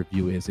Readiness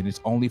Review is, and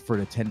it's only for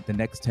the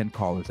next 10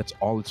 callers. That's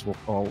all it's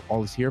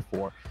here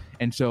for.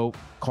 And so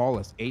call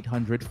us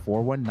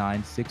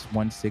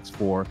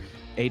 800-419-6164,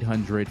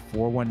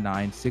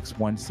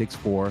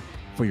 800-419-6164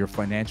 for your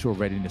Financial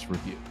Readiness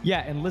Review.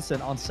 Yeah, and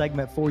listen, on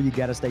segment 4, you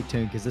got to stay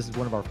tuned because this is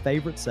one of our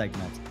favorite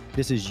segments.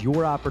 This is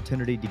your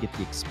opportunity to get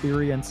the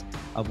experience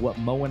of what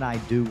Mo and I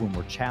do when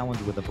we're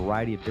challenged with a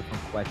variety of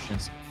different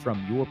questions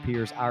from your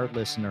peers, our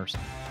listeners.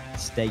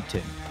 Stay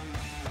tuned.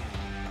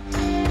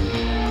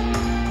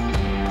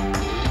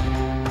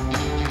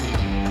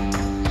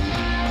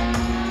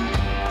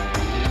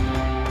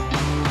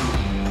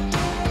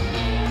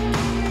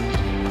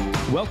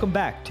 Welcome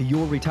back to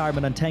Your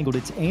Retirement Untangled.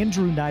 It's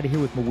Andrew Nida here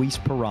with Moise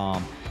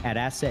Param at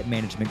Asset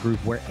Management Group,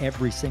 where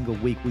every single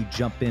week we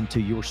jump into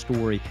your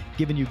story,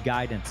 giving you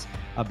guidance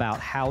about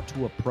how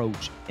to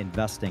approach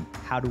investing,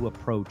 how to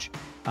approach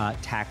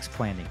tax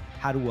planning,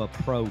 how to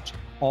approach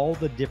all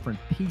the different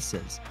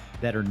pieces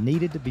that are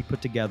needed to be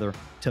put together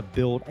to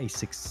build a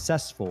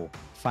successful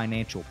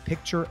financial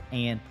picture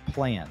and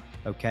plan.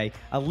 Okay,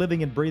 a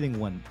living and breathing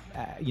one,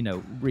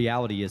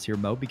 reality is here,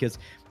 Mo, because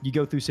you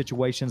go through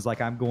situations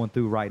like I'm going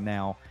through right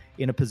now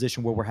in a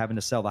position where we're having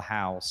to sell the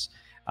house,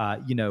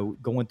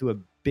 going through a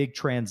big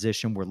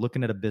transition. We're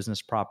looking at a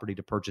business property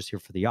to purchase here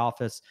for the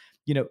office.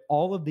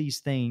 All of these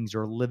things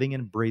are living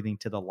and breathing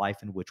to the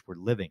life in which we're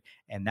living.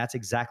 And that's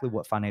exactly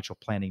what financial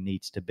planning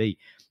needs to be.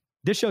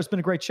 This show's been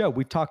a great show.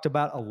 We've talked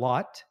about a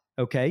lot.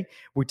 Okay.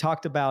 We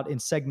talked about in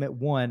segment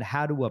 1,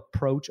 how to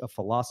approach a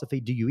philosophy.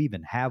 Do you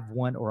even have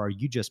one, or are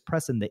you just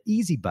pressing the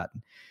easy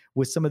button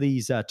with some of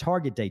these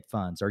target date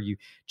funds? Are you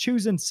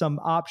choosing some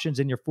options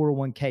in your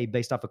 401k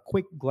based off a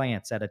quick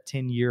glance at a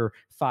 10-year,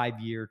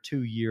 5-year,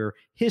 2-year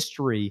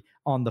history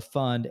on the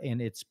fund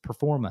and its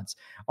performance?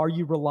 Are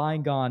you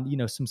relying on,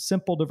 some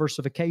simple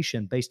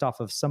diversification based off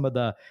of some of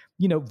the,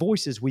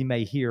 voices we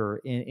may hear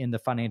in the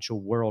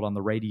financial world on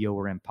the radio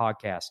or in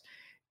podcasts?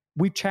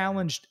 We've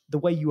challenged the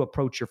way you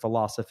approach your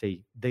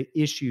philosophy, the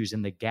issues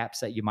and the gaps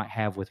that you might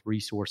have with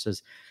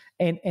resources.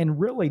 And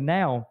really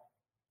now,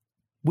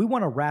 we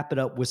want to wrap it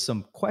up with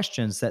some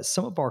questions that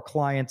some of our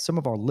clients, some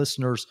of our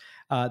listeners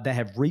that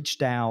have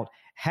reached out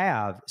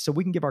have, so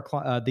we can give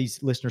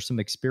these listeners some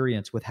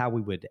experience with how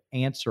we would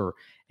answer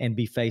and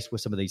be faced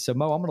with some of these. So,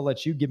 Mo, I'm going to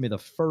let you give me the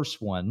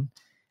first one.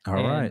 All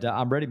right.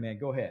 I'm ready, man.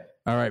 Go ahead.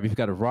 All right. We've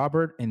got a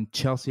Robert in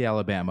Chelsea,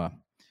 Alabama.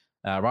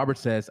 Robert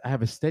says, I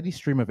have a steady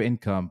stream of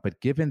income, but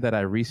given that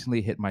I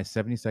recently hit my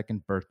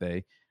 72nd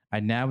birthday,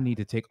 I now need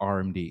to take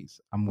RMDs.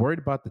 I'm worried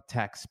about the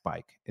tax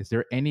spike. Is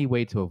there any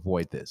way to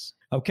avoid this?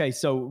 Okay,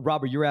 so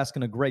Robert, you're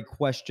asking a great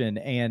question,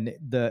 and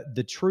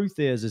the truth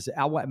is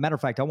matter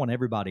of fact, I want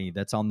everybody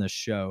that's on this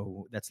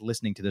show, that's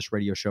listening to this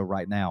radio show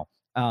right now,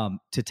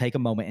 to take a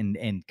moment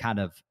and kind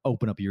of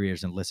open up your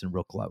ears and listen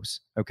real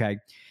close. Okay,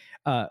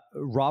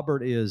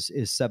 Robert is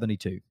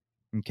 72.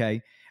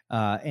 Okay.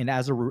 And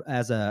as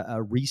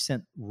a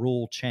recent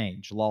law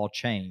change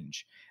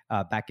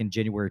back in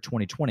January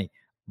 2020,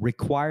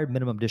 required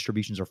minimum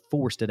distributions are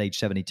forced at age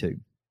 72.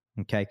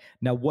 Okay.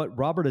 Now, what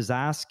Robert is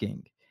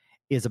asking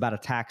is about a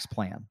tax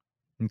plan.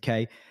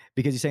 Okay.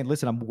 Because he's saying,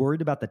 listen, I'm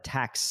worried about the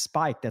tax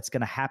spike that's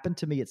going to happen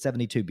to me at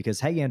 72 because,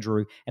 hey,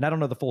 Andrew, and I don't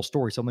know the full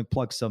story, so let me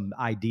plug some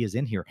ideas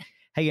in here.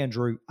 Hey,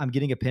 Andrew, I'm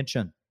getting a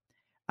pension.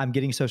 I'm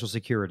getting Social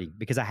Security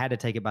because I had to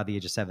take it by the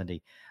age of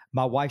 70.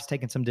 My wife's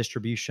taking some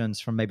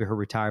distributions from maybe her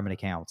retirement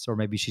accounts, or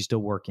maybe she's still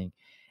working.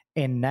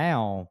 And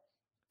now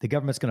the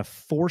government's going to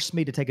force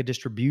me to take a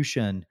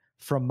distribution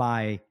from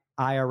my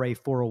IRA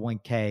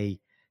 401k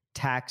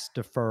tax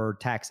deferred,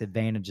 tax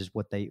advantage is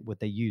what they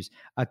use,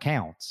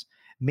 accounts,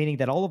 meaning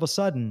that all of a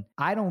sudden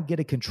I don't get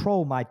to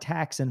control my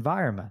tax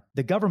environment.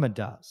 The government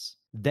does.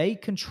 They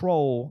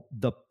control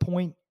the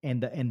point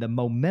and the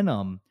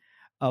momentum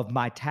of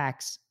my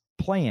tax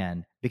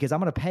plan because I'm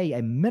going to pay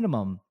a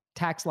minimum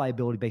tax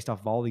liability based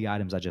off of all the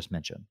items I just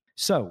mentioned.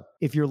 So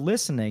if you're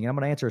listening, and I'm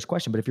going to answer this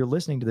question, but if you're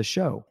listening to the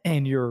show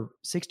and you're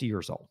 60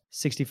 years old,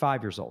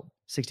 65 years old,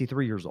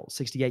 63 years old,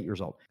 68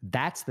 years old,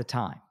 that's the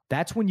time.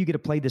 That's when you get to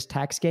play this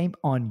tax game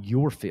on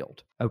your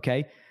field.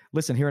 Okay.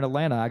 Listen, here in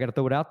Atlanta, I got to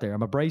throw it out there.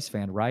 I'm a Braves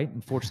fan, right?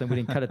 Unfortunately,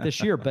 we didn't cut it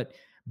this year, but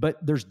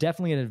there's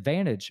definitely an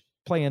advantage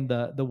playing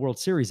the World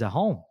Series at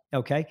home.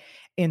 Okay.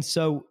 And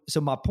so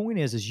my point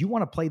is you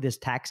want to play this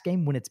tax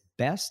game when it's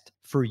best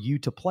for you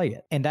to play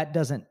it. And that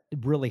doesn't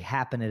really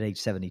happen at age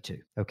 72.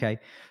 Okay.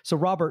 So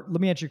Robert,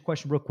 let me answer your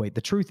question real quick.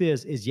 The truth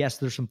is yes,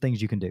 there's some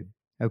things you can do.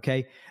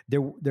 Okay.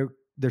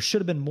 There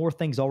should have been more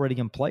things already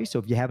in place. So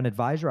if you have an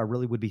advisor, I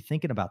really would be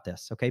thinking about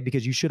this. Okay.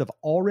 Because you should have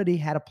already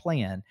had a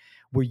plan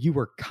where you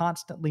were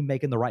constantly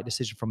making the right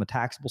decision from a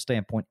taxable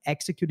standpoint,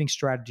 executing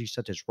strategies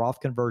such as Roth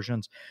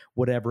conversions,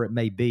 whatever it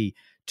may be,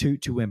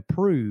 to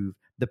improve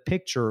the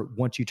picture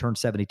once you turn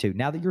 72.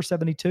 Now that you're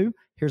 72,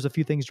 here's a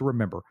few things to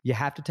remember. You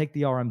have to take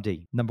the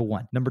RMD, number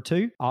one. Number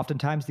two,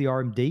 oftentimes the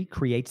RMD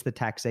creates the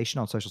taxation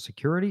on Social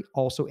Security,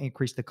 also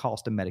increase the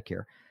cost of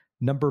Medicare.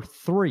 Number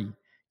three,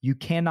 you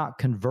cannot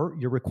convert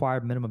your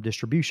required minimum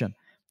distribution.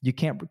 You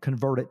can't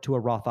convert it to a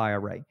Roth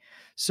IRA.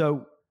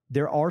 So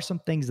there are some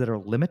things that are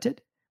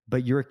limited,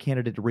 but you're a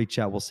candidate to reach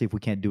out. We'll see if we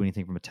can't do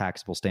anything from a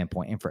taxable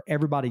standpoint. And for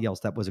everybody else,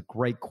 that was a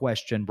great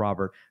question,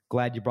 Robert.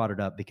 Glad you brought it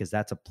up because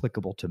that's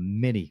applicable to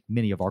many,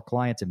 many of our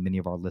clients and many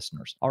of our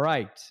listeners. All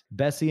right,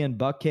 Bessie and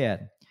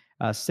Buckhead.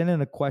 Send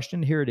in a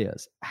question. Here it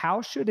is.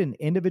 How should an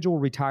individual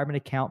retirement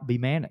account be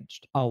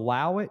managed?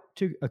 Allow it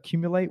to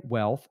accumulate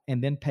wealth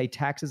and then pay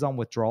taxes on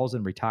withdrawals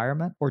in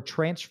retirement, or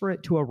transfer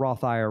it to a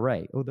Roth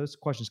IRA? Oh, those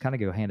questions kind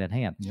of go hand in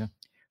hand. Yeah.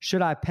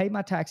 Should I pay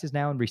my taxes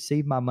now and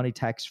receive my money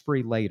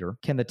tax-free later?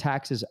 Can the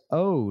taxes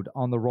owed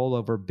on the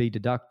rollover be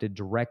deducted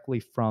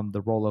directly from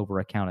the rollover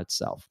account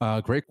itself?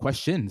 Great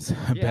questions,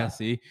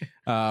 Bessie.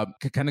 Kind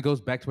of goes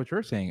back to what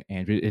you're saying,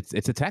 Andrew. It's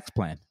a tax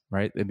plan,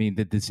 right? I mean,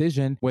 the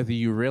decision, whether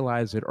you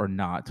realize it or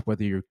not,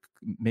 whether you're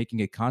making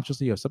it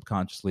consciously or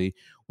subconsciously,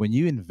 when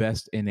you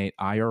invest in an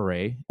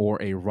IRA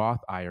or a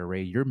Roth IRA,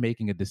 you're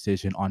making a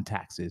decision on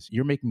taxes.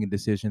 You're making a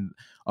decision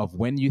of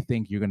when you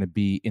think you're going to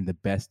be in the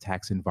best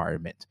tax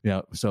environment.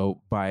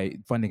 So by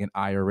funding an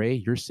IRA,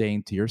 you're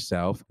saying to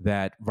yourself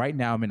that right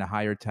now I'm in a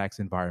higher tax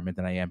environment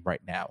than I am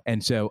right now.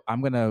 And so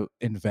I'm going to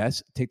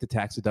invest, take the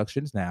tax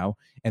deductions now,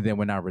 and then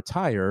when I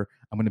retire,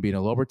 I'm going to be in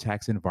a lower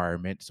tax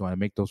environment. So when I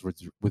make those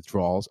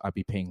withdrawals, I'll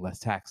be paying less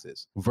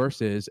taxes.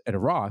 Versus at a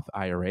Roth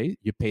IRA,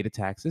 you pay the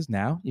taxes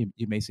now.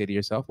 You may say to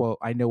yourself, well,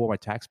 I know what my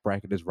tax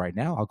bracket is right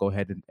now. I'll go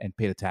ahead and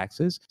pay the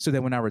taxes. So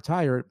then when I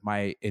retire,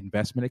 my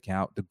investment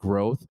account, the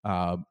growth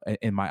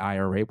in my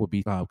IRA will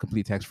be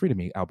completely tax-free to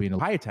me. I'll be in a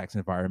higher tax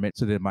environment,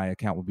 so that my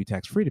account will be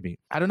tax-free to me.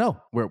 I don't know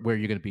where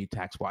you're going to be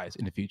tax-wise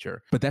in the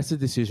future, but that's the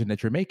decision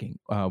that you're making,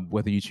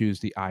 whether you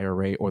choose the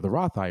IRA or the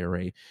Roth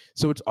IRA.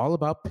 So it's all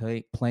about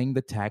playing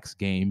the tax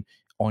game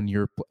on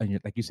your,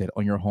 like you said,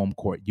 on your home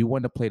court. You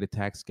want to play the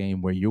tax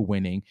game where you're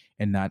winning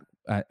and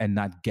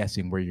not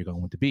guessing where you're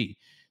going to be.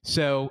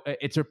 So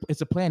it's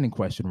a planning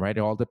question, right? It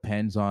all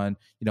depends on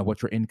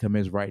what your income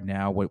is right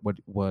now, what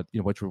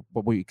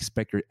we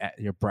expect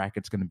your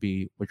bracket's going to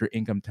be, what your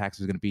income tax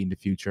is going to be in the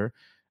future.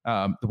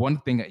 The one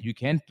thing that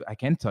I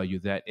can tell you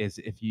that is,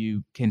 if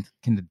you can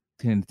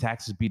the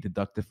taxes be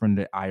deducted from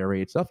the IRA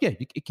itself? Yeah,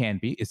 it can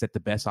be. Is that the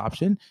best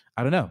option?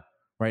 I don't know.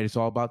 Right. It's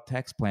all about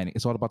tax planning.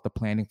 It's all about the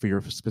planning for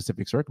your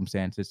specific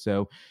circumstances.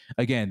 So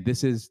again,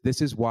 this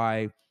is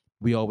why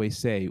we always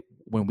say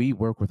when we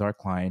work with our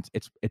clients,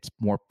 it's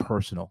more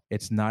personal.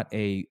 It's not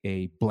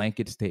a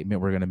blanket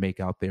statement we're going to make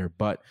out there.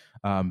 But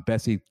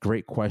Bessie,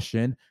 great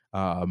question.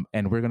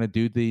 And we're going to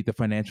do the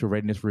financial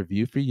readiness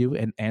review for you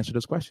and answer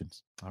those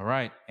questions. All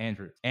right,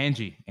 Andrew.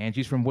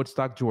 Angie's from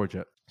Woodstock,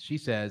 Georgia. She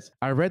says,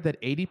 I read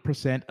that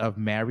 80% of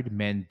married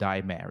men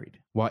die married,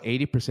 while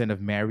 80%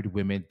 of married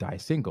women die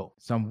single.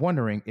 So I'm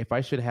wondering if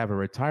I should have a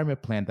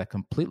retirement plan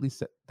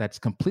that's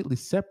completely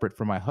separate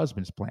from my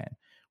husband's plan.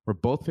 We're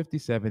both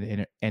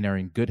 57 and are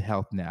in good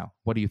health now.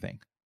 What do you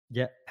think?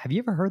 Yeah. Have you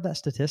ever heard that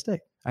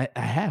statistic? I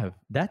have.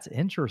 That's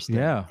interesting.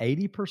 Yeah.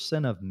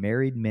 80% of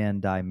married men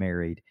die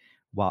married,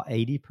 while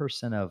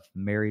 80% of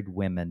married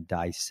women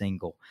die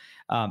single.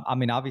 I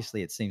mean,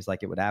 obviously, it seems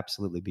like it would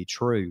absolutely be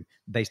true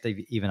based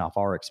even off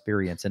our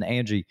experience. And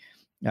Angie,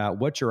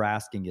 what you're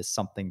asking is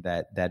something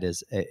that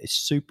is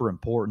super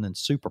important and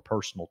super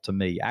personal to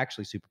me,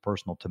 actually super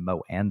personal to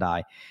Mo and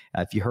I.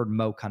 If you heard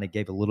Mo kind of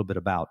give a little bit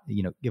about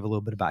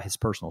his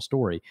personal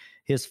story,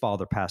 his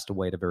father passed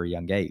away at a very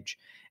young age.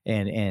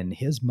 And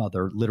his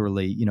mother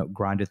literally,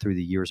 grinded through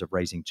the years of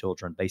raising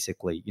children,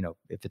 basically,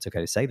 if it's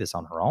okay to say this,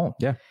 on her own.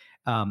 Yeah.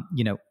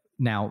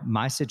 Now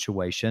my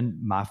situation,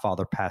 my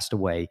father passed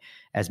away,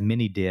 as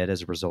many did,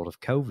 as a result of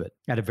COVID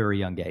at a very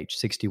young age,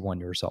 61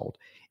 years old.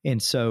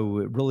 And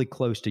so really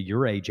close to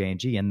your age,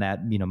 Angie, in that,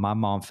 my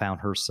mom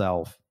found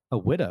herself a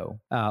widow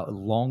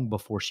long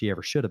before she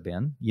ever should have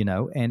been,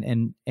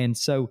 and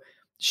so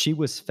she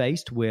was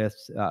faced with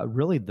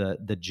really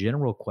the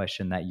general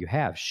question that you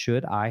have: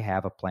 should I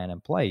have a plan in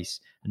place,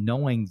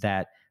 knowing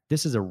that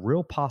this is a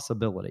real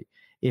possibility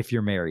if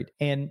you're married?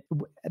 And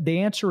the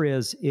answer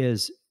is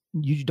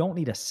you don't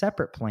need a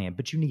separate plan,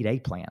 but you need a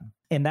plan.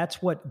 And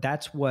that's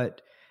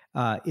what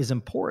is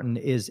important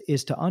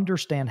is to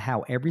understand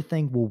how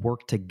everything will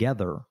work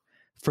together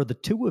for the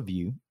two of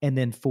you and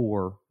then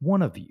for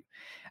one of you.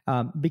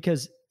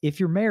 Because if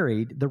you're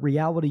married, the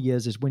reality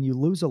is when you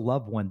lose a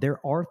loved one,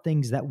 there are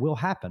things that will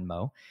happen,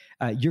 Mo.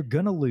 You're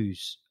going to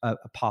lose a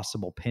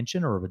possible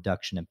pension or a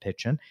reduction in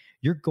pension.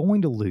 You're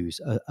going to lose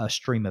a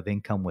stream of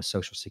income with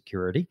Social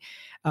Security.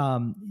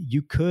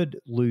 You could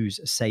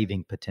lose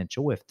saving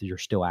potential if you're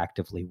still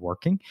actively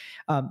working.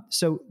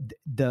 So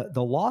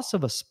the loss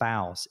of a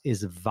spouse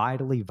is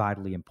vitally,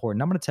 vitally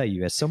important. I'm going to tell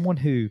you, as someone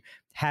who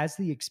has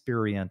the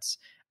experience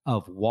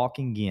of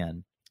walking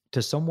in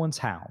to someone's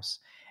house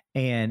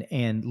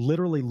and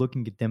literally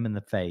looking at them in the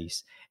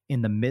face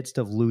in the midst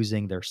of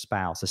losing their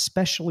spouse,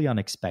 especially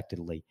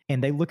unexpectedly,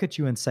 and they look at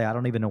you and say, I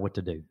don't even know what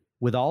to do.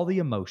 With all the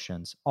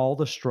emotions, all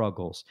the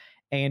struggles,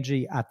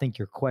 Angie, I think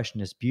your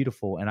question is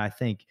beautiful. And I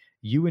think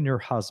you and your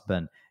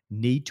husband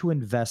need to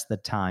invest the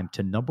time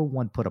to, number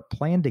one, put a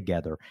plan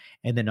together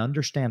and then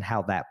understand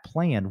how that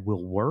plan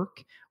will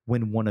work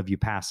when one of you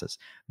passes.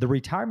 The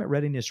retirement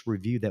readiness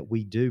review that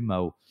we do,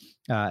 Mo,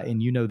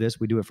 and you know this,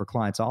 we do it for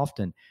clients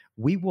often,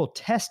 we will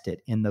test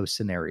it in those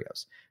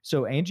scenarios.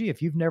 So Angie,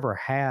 if you've never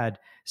had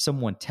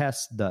someone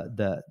test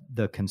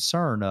the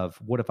concern of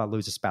what if I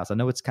lose a spouse, I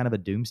know it's kind of a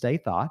doomsday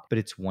thought, but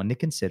it's one to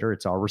consider.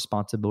 It's our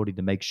responsibility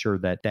to make sure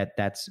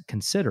that's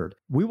considered.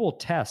 We will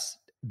test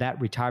that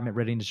retirement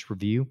readiness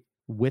review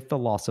with the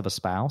loss of a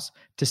spouse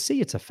to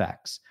see its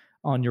effects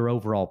on your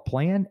overall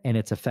plan and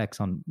its effects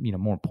on,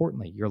 more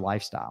importantly, your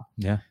lifestyle.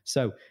 Yeah.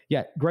 So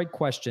yeah, great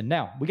question.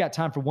 Now we got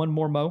time for one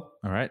more, Mo.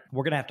 All right.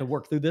 We're going to have to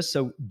work through this.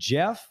 So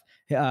Jeff,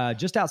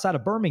 just outside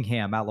of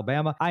Birmingham,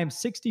 Alabama, I am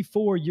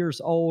 64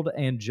 years old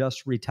and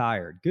just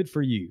retired. Good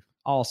for you.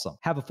 Awesome.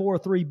 Have a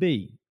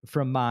 403B.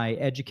 From my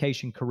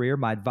education career,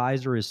 my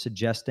advisor is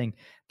suggesting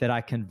that I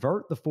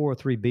convert the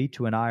 403B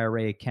to an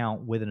IRA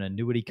account with an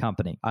annuity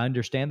company. I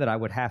understand that I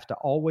would have to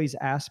always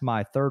ask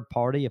my third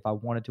party if I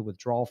wanted to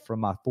withdraw from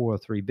my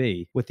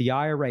 403B. With the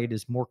IRA, it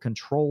is more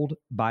controlled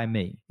by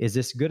me. Is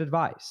this good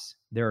advice?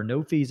 There are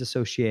no fees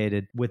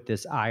associated with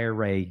this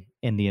IRA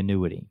and the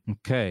annuity.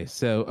 Okay,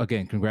 so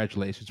again,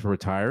 congratulations for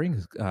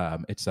retiring.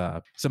 It's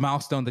a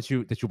milestone that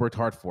you worked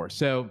hard for.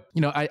 So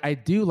I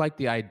do like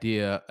the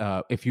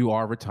idea if you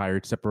are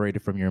retired,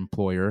 separated from your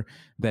employer,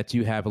 that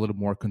you have a little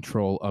more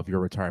control of your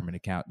retirement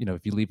account.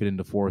 If you leave it in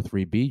the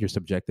 403B, you're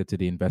subjected to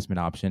the investment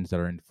options that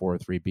are in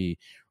 403B.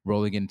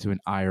 Rolling into an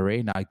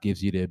IRA now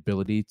gives you the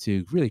ability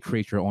to really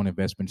create your own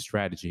investment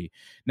strategy.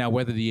 Now,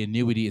 whether the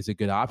annuity is a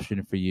good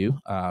option for you,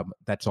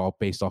 that's all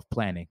based off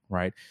planning,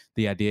 right?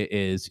 The idea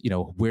is,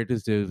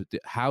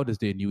 how does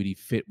the annuity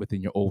fit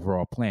within your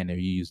overall plan? Are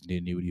you using the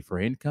annuity for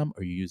income?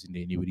 Are you using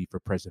the annuity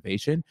for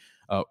preservation?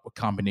 A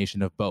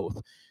combination of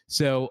both.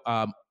 So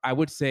I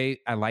would say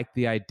I like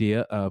the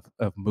idea of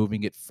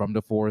moving it from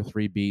the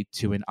 403B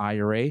to an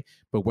IRA,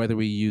 but whether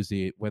you use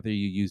the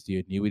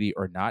annuity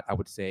or not, I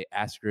would say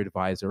ask your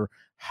advisor,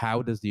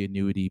 how does the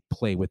annuity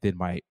play within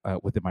my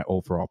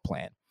overall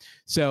plan?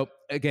 So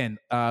again,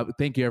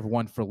 thank you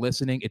everyone for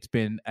listening. It's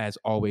been, as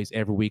always,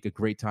 every week a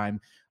great time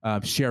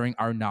sharing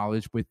our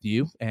knowledge with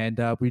you. And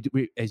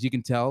we, as you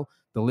can tell,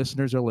 the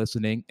listeners are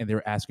listening and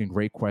they're asking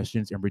great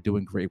questions and we're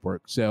doing great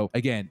work. So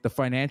again, the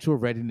financial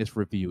readiness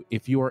review,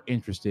 if you are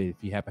interested, if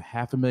you have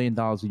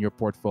 $500,000 in your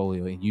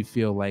portfolio and you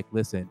feel like,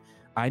 listen,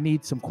 I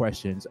need some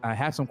questions. I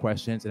have some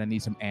questions and I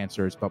need some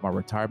answers about my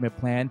retirement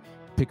plan,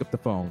 pick up the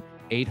phone.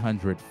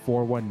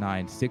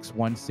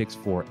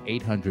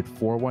 800-419-6164,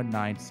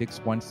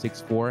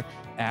 800-419-6164.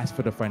 Ask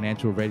for the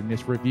financial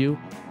readiness review.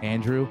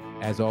 Andrew,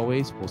 as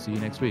always, we'll see you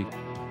next week.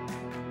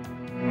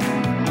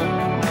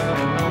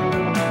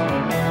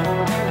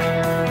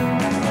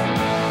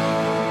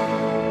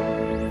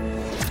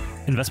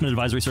 Investment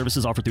advisory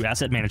services offered through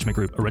Asset Management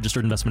Group, a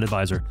registered investment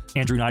advisor.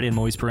 Andrew Nida and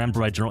Moise Param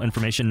provide general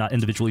information, not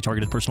individually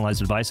targeted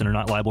personalized advice, and are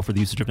not liable for the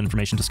usage of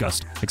information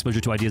discussed. Exposure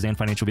to ideas and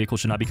financial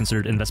vehicles should not be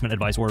considered investment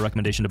advice or a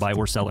recommendation to buy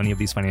or sell any of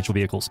these financial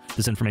vehicles.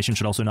 This information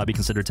should also not be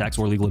considered tax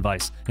or legal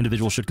advice.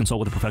 Individuals should consult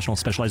with a professional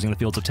specializing in the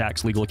fields of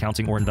tax, legal,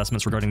 accounting, or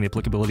investments regarding the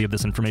applicability of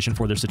this information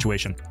for their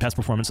situation. Past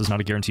performance is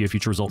not a guarantee of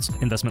future results.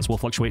 Investments will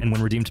fluctuate and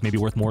when redeemed may be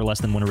worth more or less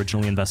than when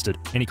originally invested.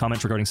 Any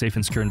comments regarding safe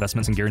and secure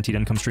investments and guaranteed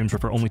income streams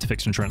refer only to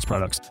fixed insurance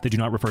products. They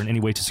do not refer in any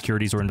way to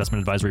securities or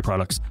investment advisory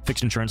products.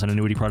 Fixed insurance and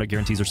annuity product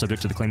guarantees are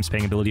subject to the claims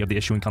paying ability of the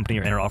issuing company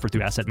and are offered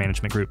through Asset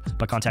Management Group.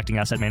 By contacting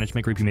Asset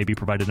Management Group, you may be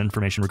provided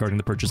information regarding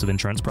the purchase of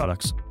insurance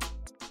products.